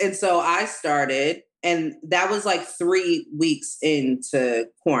 And so I started, and that was like 3 weeks into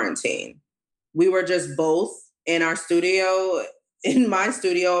quarantine. We were just both in our studio, in my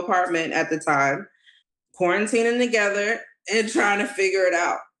studio apartment at the time, quarantining together and trying to figure it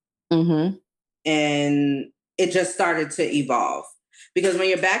out. And it just started to evolve. Because when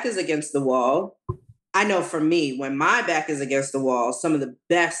your back is against the wall, I know for me, when my back is against the wall, some of the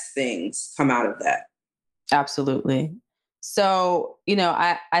best things come out of that. Absolutely. So,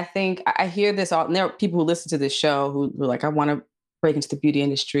 I think I hear this all. And there are people who listen to this show who are like, I want to break into the beauty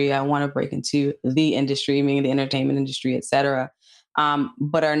industry. I want to break into the industry, meaning the entertainment industry, et cetera.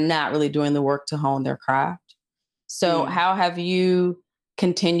 but are not really doing the work to hone their craft. So how have you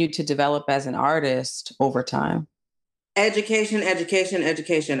continued to develop as an artist over time? Education, education,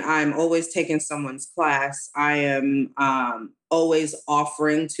 education. I'm always taking someone's class. I am always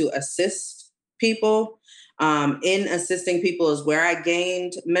offering to assist people. In assisting people is where I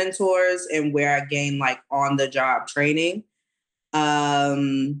gained mentors and where I gained like on the job training.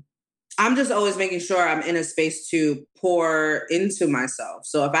 I'm just always making sure I'm in a space to pour into myself.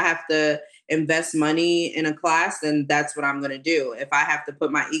 So if I have to invest money in a class, then that's what I'm going to do. If I have to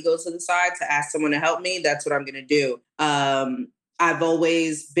put my ego to the side to ask someone to help me, that's what I'm going to do. I've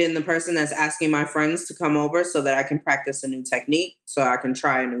always been the person that's asking my friends to come over so that I can practice a new technique, so I can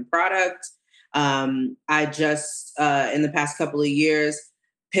try a new product. I just, in the past couple of years,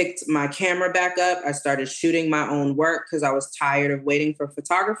 picked my camera back up. I started shooting my own work because I was tired of waiting for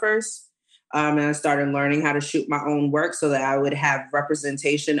photographers. And I started learning how to shoot my own work so that I would have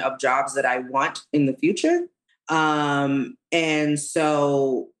representation of jobs that I want in the future. And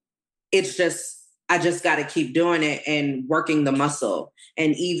so it's just, I just got to keep doing it and working the muscle.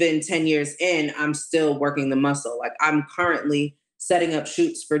 And even 10 years in, I'm still working the muscle. Like I'm currently setting up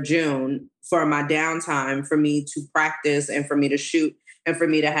shoots for June for my downtime for me to practice and for me to shoot and for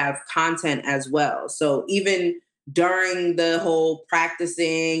me to have content as well. So even during the whole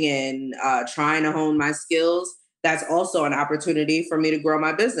practicing and trying to hone my skills, that's also an opportunity for me to grow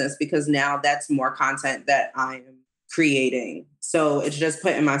my business because now that's more content that I am creating. So it's just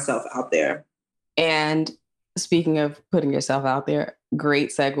putting myself out there. And speaking of putting yourself out there, great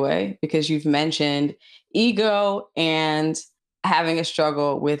segue because you've mentioned ego and having a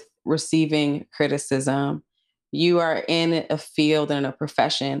struggle with receiving criticism. You are in a field and a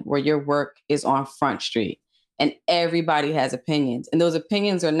profession where your work is on Front Street and everybody has opinions. And those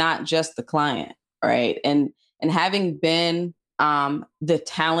opinions are not just the client, right? And having been the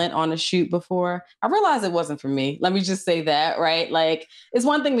talent on a shoot before, I realized it wasn't for me. Let me just say that, right? Like it's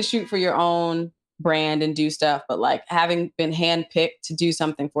one thing to shoot for your own brand and do stuff, but like having been handpicked to do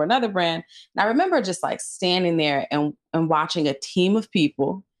something for another brand. And I remember just like standing there and watching a team of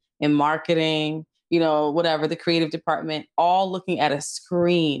people in marketing, whatever, the creative department, all looking at a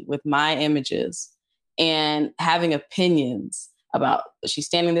screen with my images and having opinions about she's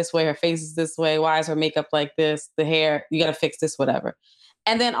standing this way, her face is this way, why is her makeup like this, the hair, you got to fix this, whatever.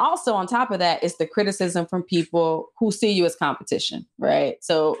 And then also on top of that, it's the criticism from people who see you as competition, right?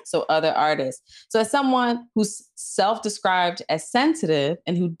 So other artists. So as someone who's self-described as sensitive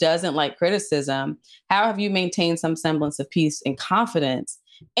and who doesn't like criticism, how have you maintained some semblance of peace and confidence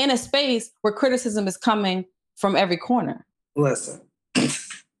in a space where criticism is coming from every corner? Listen,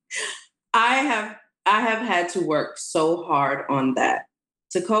 I have had to work so hard on that.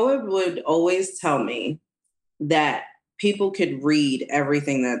 Tekoa would always tell me that people could read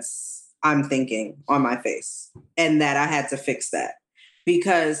everything I'm thinking on my face and that I had to fix that.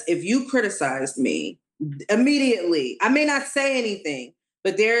 Because if you criticized me immediately, I may not say anything,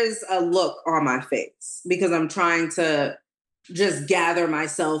 but there's a look on my face because I'm trying to just gather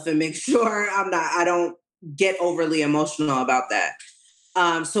myself and make sure I don't get overly emotional about that.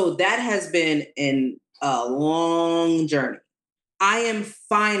 So that has been a long journey. I am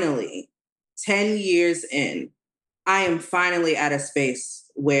finally 10 years in. I am finally at a space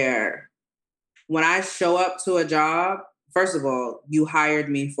where when I show up to a job, first of all, you hired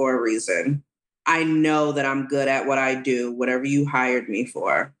me for a reason. I know that I'm good at what I do, whatever you hired me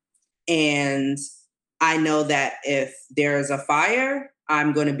for. And I know that if there's a fire,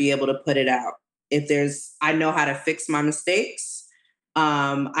 I'm going to be able to put it out. I know how to fix my mistakes.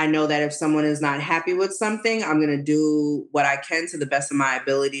 I know that if someone is not happy with something, I'm going to do what I can to the best of my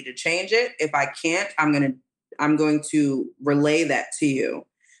ability to change it. If I can't, I'm going to relay that to you.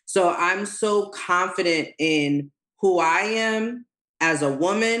 So I'm so confident in who I am as a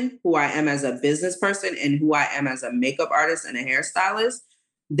woman, who I am as a business person, and who I am as a makeup artist and a hairstylist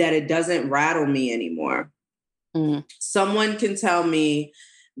that it doesn't rattle me anymore. Mm. Someone can tell me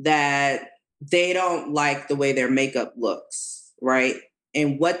that they don't like the way their makeup looks, right?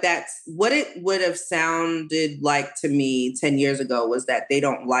 And what it would have sounded like to me 10 years ago was that they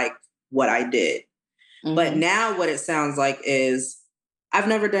don't like what I did. Mm-hmm. But now what it sounds like is, I've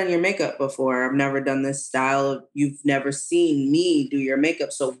never done your makeup before. I've never done this style. You've never seen me do your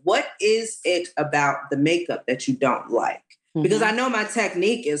makeup. So what is it about the makeup that you don't like? Mm-hmm. Because I know my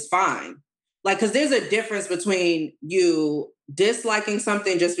technique is fine. Like, because there's a difference between you disliking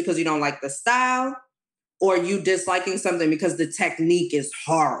something just because you don't like the style or you disliking something because the technique is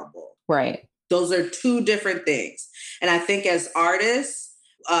horrible. Right. Those are two different things. And I think as artists,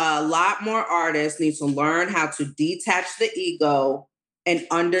 A lot more artists need to learn how to detach the ego and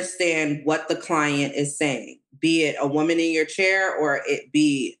understand what the client is saying, be it a woman in your chair or it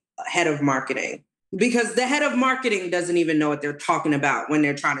be a head of marketing. Because the head of marketing doesn't even know what they're talking about when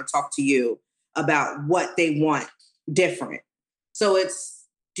they're trying to talk to you about what they want different. So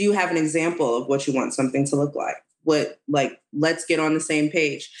do you have an example of what you want something to look like? Let's get on the same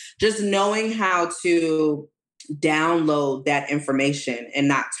page. Just knowing how to download that information and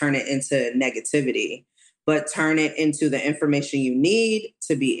not turn it into negativity, but turn it into the information you need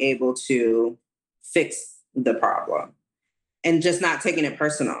to be able to fix the problem and just not taking it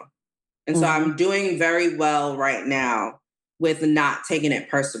personal. And so I'm doing very well right now with not taking it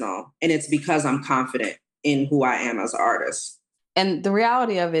personal. And it's because I'm confident in who I am as an artist. And the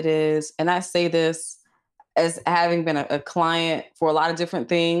reality of it is, and I say this as having been a client for a lot of different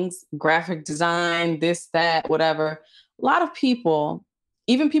things, graphic design, this, that, whatever. A lot of people,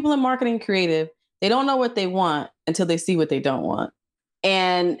 even people in marketing creative, they don't know what they want until they see what they don't want.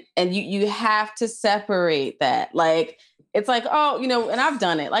 And you have to separate that. Like, it's like, oh, and I've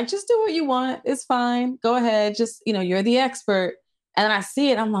done it. Like, just do what you want. It's fine. Go ahead. Just, you're the expert. And then I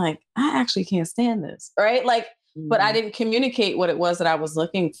see it. I'm like, I actually can't stand this. Right. Like, but I didn't communicate what it was that I was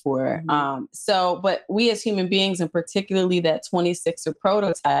looking for. But we as human beings, and particularly that 26er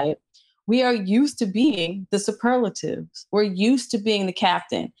prototype, we are used to being the superlatives. We're used to being the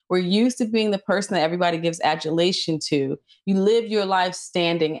captain. We're used to being the person that everybody gives adulation to. You live your life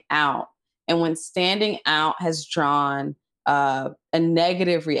standing out. And when standing out has drawn a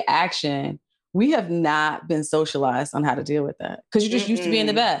negative reaction, we have not been socialized on how to deal with that. Because you're just used to being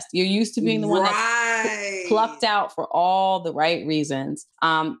the best. You're used to being the one that's plucked out for all the right reasons.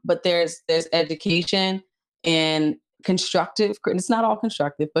 But there's education in constructive, it's not all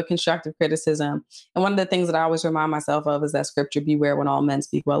constructive, but constructive criticism. And one of the things that I always remind myself of is that scripture, beware when all men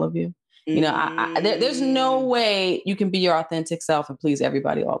speak well of you. There's no way you can be your authentic self and please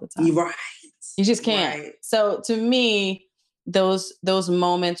everybody all the time. Right. You just can't. Right. So to me, those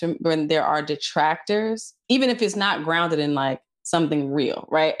moments when there are detractors, even if it's not grounded in like something real,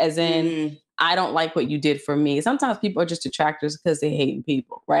 right? As in, I don't like what you did for me. Sometimes people are just detractors because they hate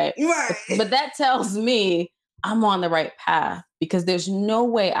people, right? Right. But that tells me I'm on the right path, because there's no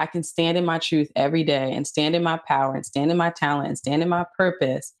way I can stand in my truth every day and stand in my power and stand in my talent and stand in my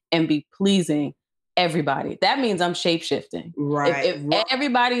purpose and be pleasing everybody. That means I'm shape-shifting. Right. If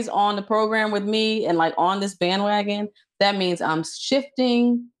everybody's on the program with me and like on this bandwagon, that means I'm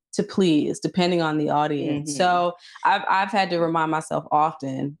shifting to please, depending on the audience. So I've had to remind myself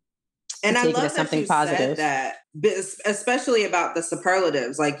often. And I love that you said that, especially about the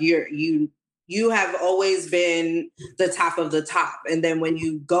superlatives. Like you have always been the top of the top. And then when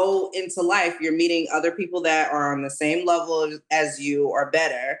you go into life, you're meeting other people that are on the same level as you or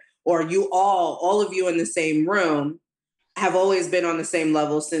better, or you all of you in the same room have always been on the same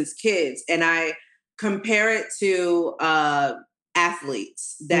level since kids. And I compare it to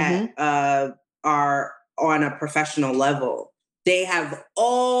athletes that are on a professional level. They have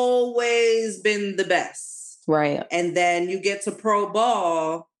always been the best. Right. And then you get to pro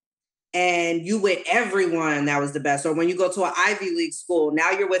ball and you with everyone that was the best. Or when you go to an Ivy League school, now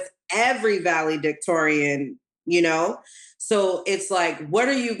you're with every valedictorian, So it's like, what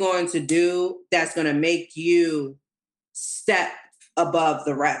are you going to do that's going to make you step above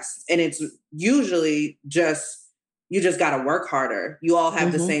the rest? And it's usually you just got to work harder. You all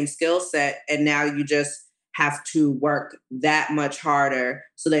have the same skill set, and now you just have to work that much harder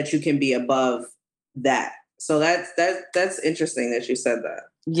so that you can be above that. So that's interesting that you said that.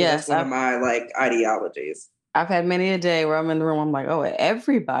 Yes. So that's one of my ideologies. I've had many a day where I'm in the room, I'm like, oh,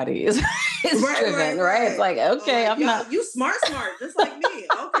 everybody is driven, right? It's like, okay, I'm not. You smart, just like me.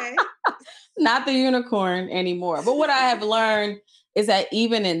 Okay. Not the unicorn anymore. But what I have learned is that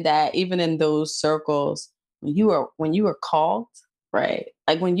even in those circles, when you are called, right?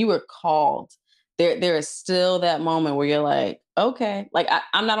 Like when you were called, there is still that moment where you're like, okay, like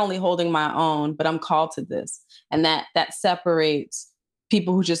I'm not only holding my own, but I'm called to this. And that separates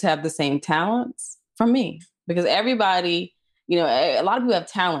people who just have the same talents from me. Because everybody, a lot of people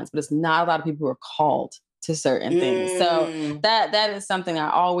have talents, but it's not a lot of people who are called to certain things. So that is something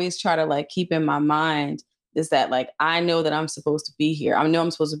I always try to like keep in my mind, is that like, I know that I'm supposed to be here. I know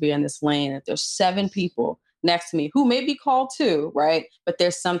I'm supposed to be in this lane. If there's 7 people next to me who may be called too, right? But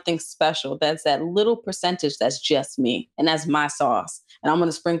there's something special. That's that little percentage that's just me. And that's my sauce. And I'm going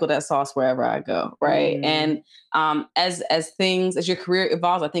to sprinkle that sauce wherever I go, right? And as your career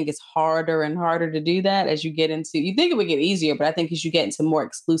evolves, I think it's harder and harder to do that as you get into, you think it would get easier, but I think as you get into more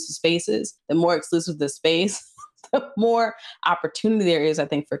exclusive spaces, the more exclusive the space, the more opportunity there is, I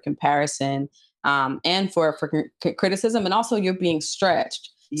think, for comparison, and for criticism. And also you're being stretched.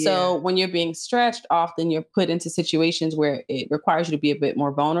 Yeah. So when you're being stretched, often you're put into situations where it requires you to be a bit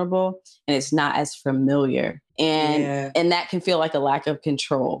more vulnerable and it's not as familiar. And that can feel like a lack of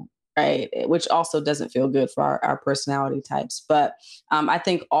control, right? Which also doesn't feel good for our personality types. But I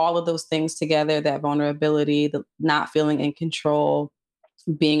think all of those things together, that vulnerability, the not feeling in control,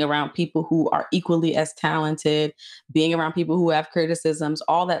 being around people who are equally as talented, being around people who have criticisms,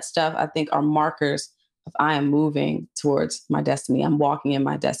 all that stuff, I think are markers of I am moving towards my destiny. I'm walking in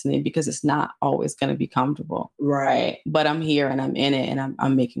my destiny, because it's not always going to be comfortable. Right. But I'm here and I'm in it and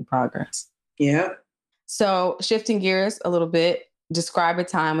I'm making progress. Yeah. So shifting gears a little bit, describe a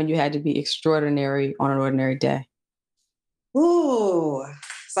time when you had to be extraordinary on an ordinary day. Ooh.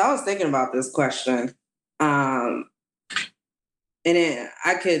 So I was thinking about this question. And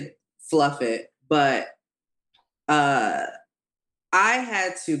I could fluff it, but I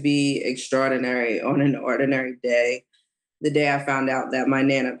had to be extraordinary on an ordinary day, the day I found out that my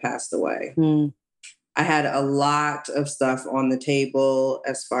Nana passed away. I had a lot of stuff on the table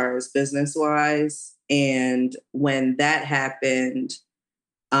as far as business-wise. And when that happened,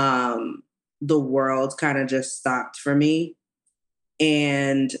 the world kind of just stopped for me.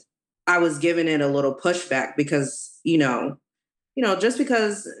 And I was giving it a little pushback because, just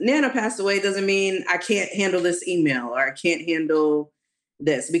because Nana passed away doesn't mean I can't handle this email or I can't handle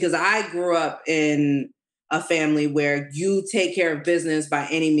this, because I grew up in a family where you take care of business by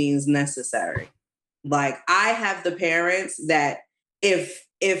any means necessary. Like, I have the parents that if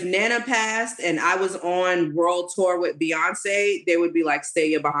Nana passed and I was on world tour with Beyonce, they would be like, stay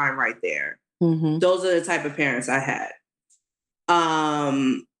your behind right there. Mm-hmm. Those are the type of parents I had.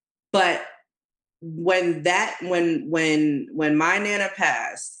 But when my Nana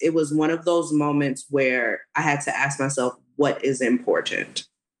passed, it was one of those moments where I had to ask myself, what is important?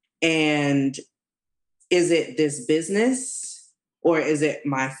 And is it this business, or is it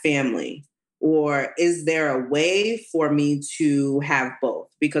my family? Or is there a way for me to have both?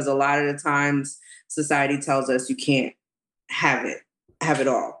 Because a lot of the times society tells us you can't have it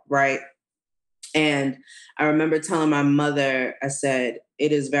all, right? And I remember telling my mother, I said,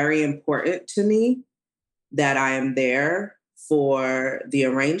 it is very important to me that I am there for the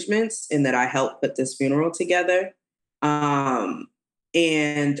arrangements and that I helped put this funeral together. And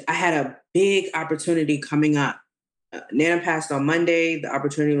I had a big opportunity coming up. Nana passed on Monday. The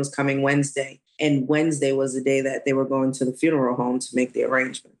opportunity was coming Wednesday. And Wednesday was the day that they were going to the funeral home to make the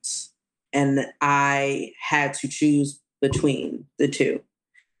arrangements. And I had to choose between the two.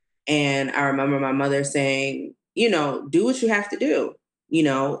 And I remember my mother saying, do what you have to do.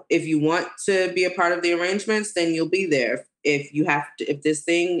 If you want to be a part of the arrangements, then you'll be there. If this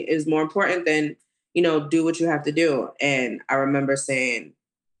thing is more important, then, do what you have to do. And I remember saying,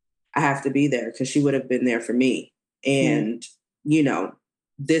 I have to be there, because she would have been there for me. And,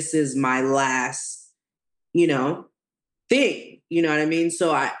 this is my last, thing, you know what I mean?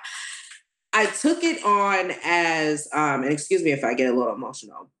 So I took it on as, and excuse me if I get a little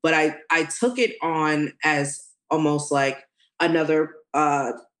emotional, but I took it on as almost like another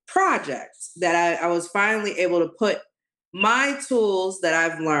project that I was finally able to put my tools that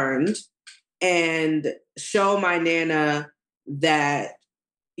I've learned and show my Nana that,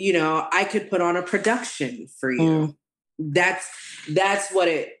 I could put on a production for you. That's what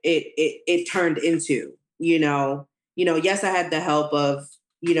it turned into, yes, I had the help of,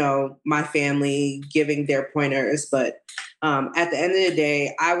 my family giving their pointers, but at the end of the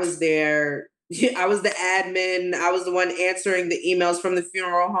day, I was there. I was the admin. I was the one answering the emails from the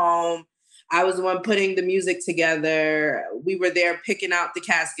funeral home. I was the one putting the music together. We were there picking out the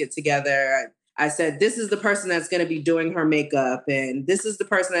casket together. I said, this is the person that's going to be doing her makeup, and this is the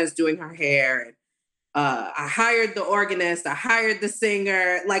person that's doing her hair. I hired the organist. I hired the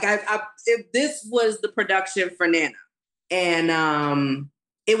singer. Like, this was the production for Nana. And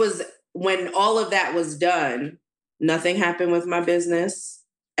it was when all of that was done, nothing happened with my business.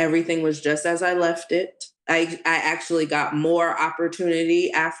 Everything was just as I left it. I actually got more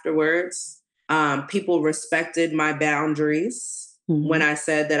opportunity afterwards. People respected my boundaries when I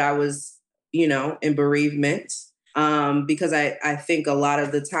said that I was, in bereavement. Because I think a lot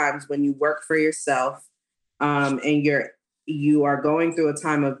of the times when you work for yourself and you are going through a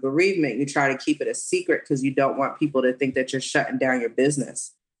time of bereavement, you try to keep it a secret because you don't want people to think that you're shutting down your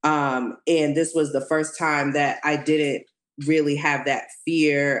business. And this was the first time that I didn't really have that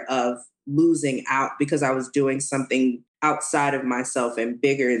fear of losing out, because I was doing something outside of myself and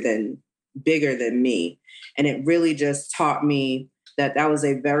bigger than me. And it really just taught me that was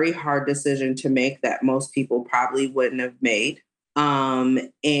a very hard decision to make that most people probably wouldn't have made.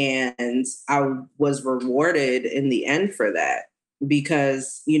 And I was rewarded in the end for that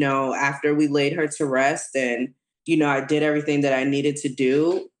because, you know, after we laid her to rest and, you know, I did everything that I needed to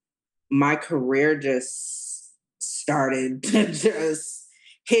do, my career just started to just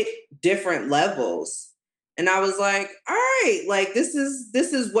hit different levels. And I was like, all right, like this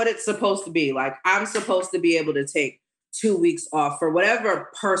is what it's supposed to be. Like I'm supposed to be able to take 2 weeks off for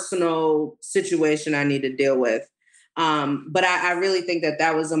whatever personal situation I need to deal with. But I really think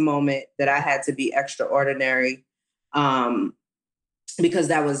that was a moment that I had to be extraordinary because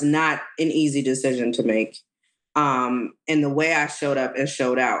that was not an easy decision to make. And the way I showed up and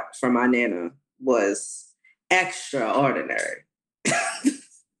showed out for my Nana was extraordinary.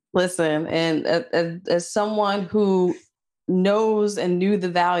 Listen, and as someone who knows and knew the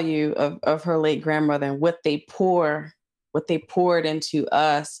value of her late grandmother and what they poured into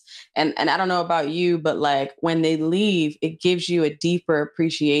us. And I don't know about you, but like when they leave, it gives you a deeper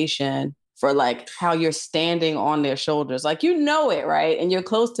appreciation for like how you're standing on their shoulders. Like, you know it, right? And you're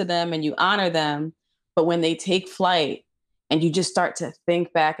close to them and you honor them. But when they take flight and you just start to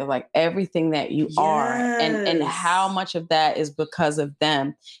think back of like everything that you are and how much of that is because of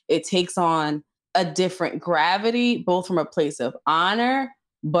them, it takes on a different gravity, both from a place of honor,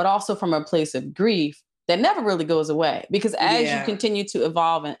 but also from a place of grief that never really goes away. Because as you continue to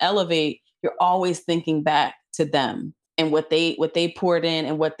evolve and elevate, you're always thinking back to them and what they poured in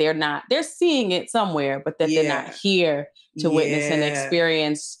and what they're seeing it somewhere, but that they're not here to witness and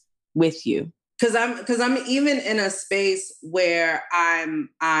experience with you. Cause I'm even in a space where I'm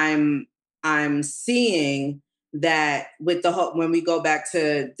seeing that with the whole, when we go back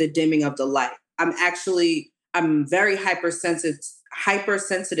to the dimming of the light, I'm very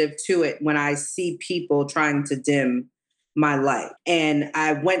hypersensitive to it when I see people trying to dim my light. And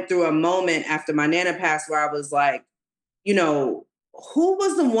I went through a moment after my Nana passed where I was like, you know, who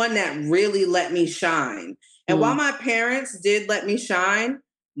was the one that really let me shine? And while my parents did let me shine,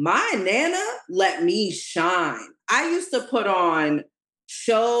 my Nana let me shine. I used to put on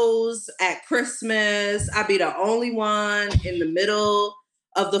shows at Christmas. I'd be the only one in the middle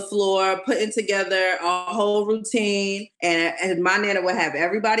of the floor putting together a whole routine. And my Nana would have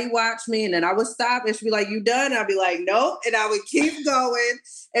everybody watch me. And then I would stop and she'd be like, you done? And I'd be like, nope. And I would keep going.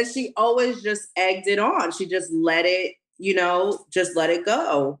 And she always just egged it on. She just let it, you know, just let it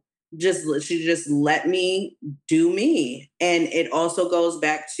go. She just let me do me. And it also goes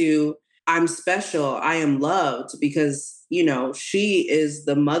back to I'm special. I am loved because, you know, she is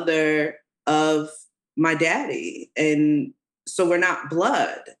the mother of my daddy. And so we're not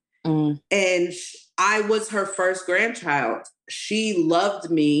blood. And I was her first grandchild. She loved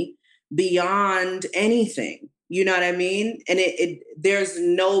me beyond anything. You know what I mean? And there's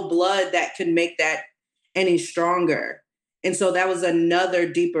no blood that can make that any stronger. And so that was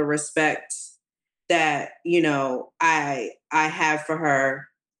another deeper respect that, you know, I have for her,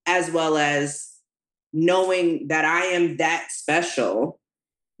 as well as knowing that I am that special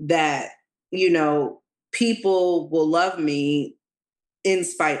that, you know, people will love me in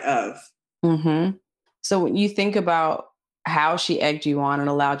spite of. Mm-hmm. So when you think about how she egged you on and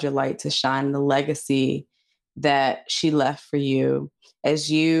allowed your light to shine, the legacy that she left for you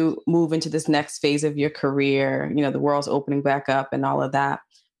as you move into this next phase of your career, you know, the world's opening back up and all of that.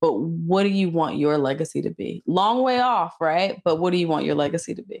 But what do you want your legacy to be? Long way off, right? But what do you want your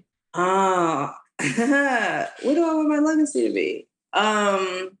legacy to be? What do I want my legacy to be?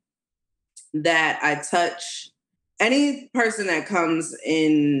 That I touch any person that comes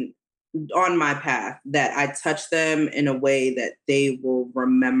in on my path, that I touch them in a way that they will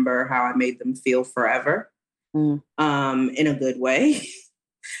remember how I made them feel forever. In a good way.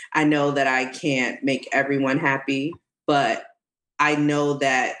 I know that I can't make everyone happy, but I know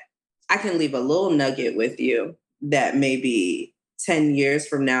that I can leave a little nugget with you that maybe 10 years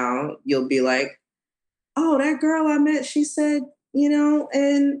from now, you'll be like, oh, that girl I met, she said, you know,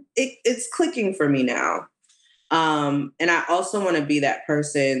 and it's clicking for me now. And I also want to be that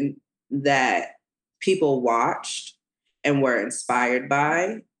person that people watched and were inspired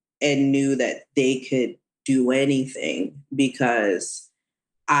by and knew that they could do anything because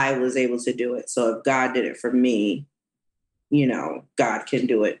I was able to do it. So if God did it for me, you know, God can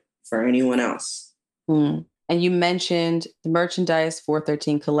do it for anyone else. And you mentioned the Merchandise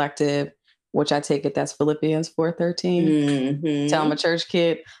 413 Collective, which I take it that's Philippians 413. Tell I'm a church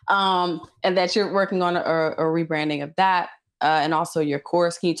kid. And that you're working on a rebranding of that and also your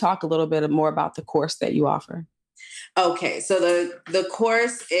course. Can you talk a little bit more about the course that you offer? Okay, so the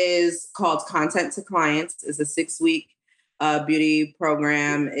course is called Content to Clients. It's a 6-week beauty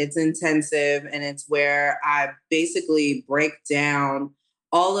program. It's intensive, and it's where I basically break down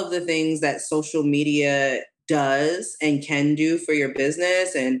all of the things that social media does and can do for your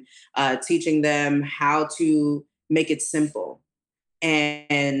business, and teaching them how to make it simple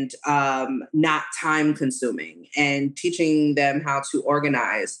and not time consuming, and teaching them how to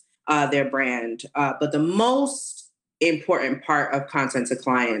organize their brand. But the most important part of content to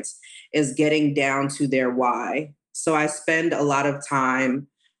clients is getting down to their why. So I spend a lot of time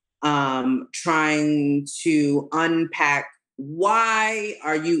trying to unpack, why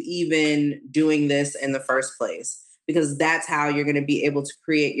are you even doing this in the first place? Because that's how you're going to be able to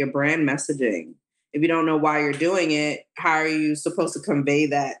create your brand messaging. If you don't know why you're doing it, how are you supposed to convey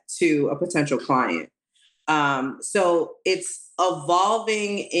that to a potential client? So it's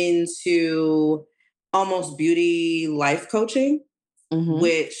evolving into almost beauty life coaching,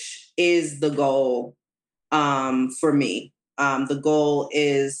 which is the goal for me. The goal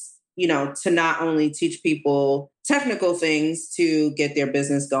is, to not only teach people technical things to get their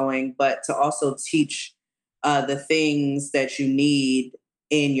business going, but to also teach the things that you need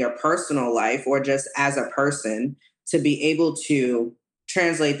in your personal life, or just as a person, to be able to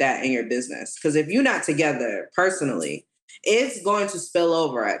translate that in your business. Because if you're not together personally, it's going to spill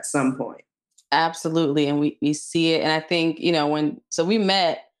over at some point. Absolutely. And we see it. And I think, so we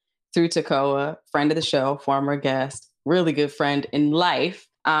met through Takoa, friend of the show, former guest, really good friend in life.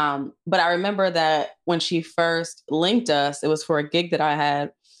 But I remember that when she first linked us, it was for a gig that I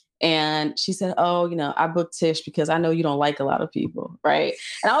had. And she said, "Oh, I booked Tish because I know you don't like a lot of people." Right.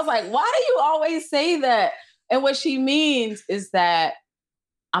 And I was like, "Why do you always say that?" And what she means is that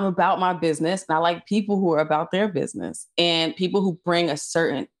I'm about my business, and I like people who are about their business and people who bring a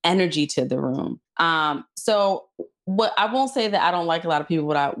certain energy to the room. So what I won't say that I don't like a lot of people.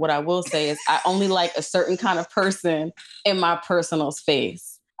 What I will say is I only like a certain kind of person in my personal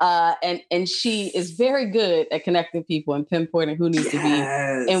space. And she is very good at connecting people and pinpointing who needs to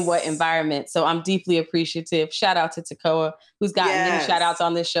be in what environment. So I'm deeply appreciative. Shout out to Takoa, who's gotten many shout outs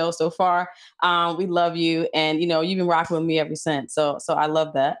on this show so far. We love you. And, you've been rocking with me ever since. So I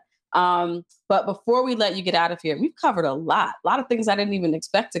love that. But before we let you get out of here, we've covered a lot of things I didn't even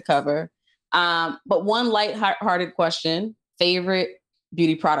expect to cover. But one lighthearted question: favorite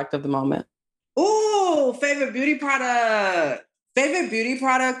beauty product of the moment? Ooh, favorite beauty product. Favorite beauty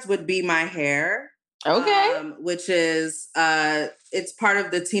product would be my hair. Okay. Which is, it's part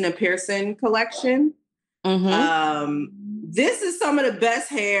of the Tina Pearson collection. This is some of the best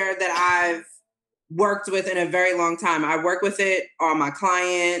hair that I've worked with in a very long time. I work with it on my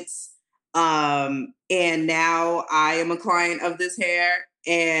clients. And now I am a client of this hair,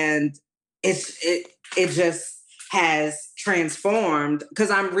 and it just has transformed, because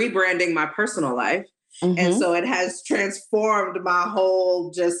I'm rebranding my personal life. And so it has transformed my whole,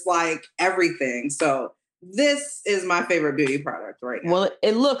 just like everything. So this is my favorite beauty product right now. Well,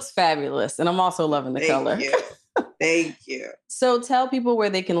 it looks fabulous. And I'm also loving the color. Thank you. Thank you. So tell people where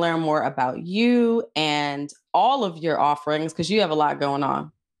they can learn more about you and all of your offerings, because you have a lot going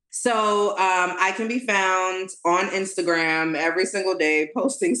on. So I can be found on Instagram every single day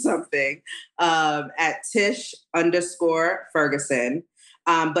posting something at Tish_Ferguson.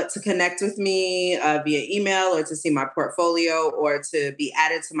 But to connect with me via email, or to see my portfolio, or to be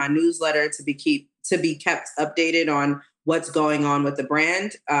added to my newsletter, to be kept updated on what's going on with the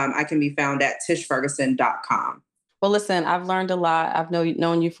brand, I can be found at tishferguson.com. Well, listen, I've learned a lot. I've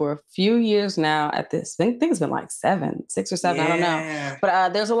known you for a few years now at this. I think it's been like 6 or 7. I don't know.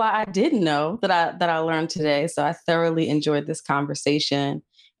 But there's a lot I didn't know that I learned today. So I thoroughly enjoyed this conversation.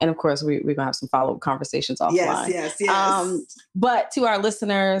 And of course, we're going to have some follow-up conversations offline. Yes. But to our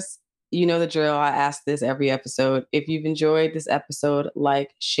listeners, you know the drill. I ask this every episode. If you've enjoyed this episode,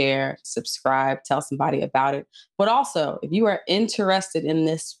 like, share, subscribe, tell somebody about it. But also, if you are interested in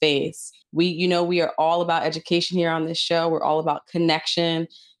this space, we are all about education here on this show. We're all about connection.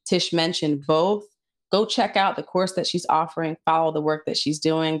 Tish mentioned both. Go check out the course that she's offering. Follow the work that she's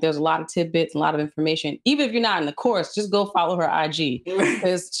doing. There's a lot of tidbits, a lot of information. Even if you're not in the course, just go follow her IG,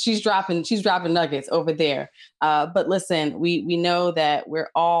 because she's dropping nuggets over there. But listen, we know that we're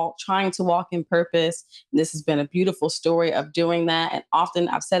all trying to walk in purpose. And this has been a beautiful story of doing that. And often,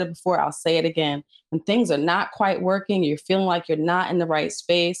 I've said it before, I'll say it again. When things are not quite working, you're feeling like you're not in the right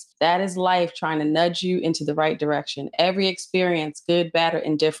space, that is life trying to nudge you into the right direction. Every experience, good, bad, or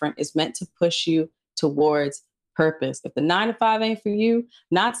indifferent, is meant to push you towards purpose. If the 9 to 5 ain't for you,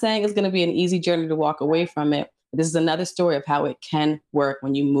 not saying it's going to be an easy journey to walk away from it. But this is another story of how it can work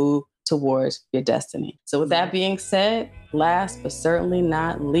when you move towards your destiny. So with that being said, last but certainly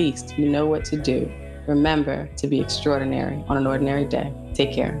not least, you know what to do. remember to be extraordinary on an ordinary day.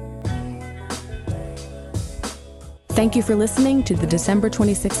 Take care. Thank you for listening to the December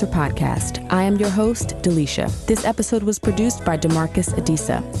 26er podcast. I am your host, Delisha. This episode was produced by DeMarcus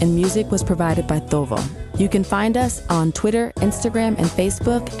Adisa, and music was provided by Thovo. You can find us on Twitter, Instagram, and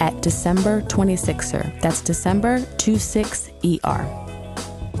Facebook at December 26er. That's December 26ER.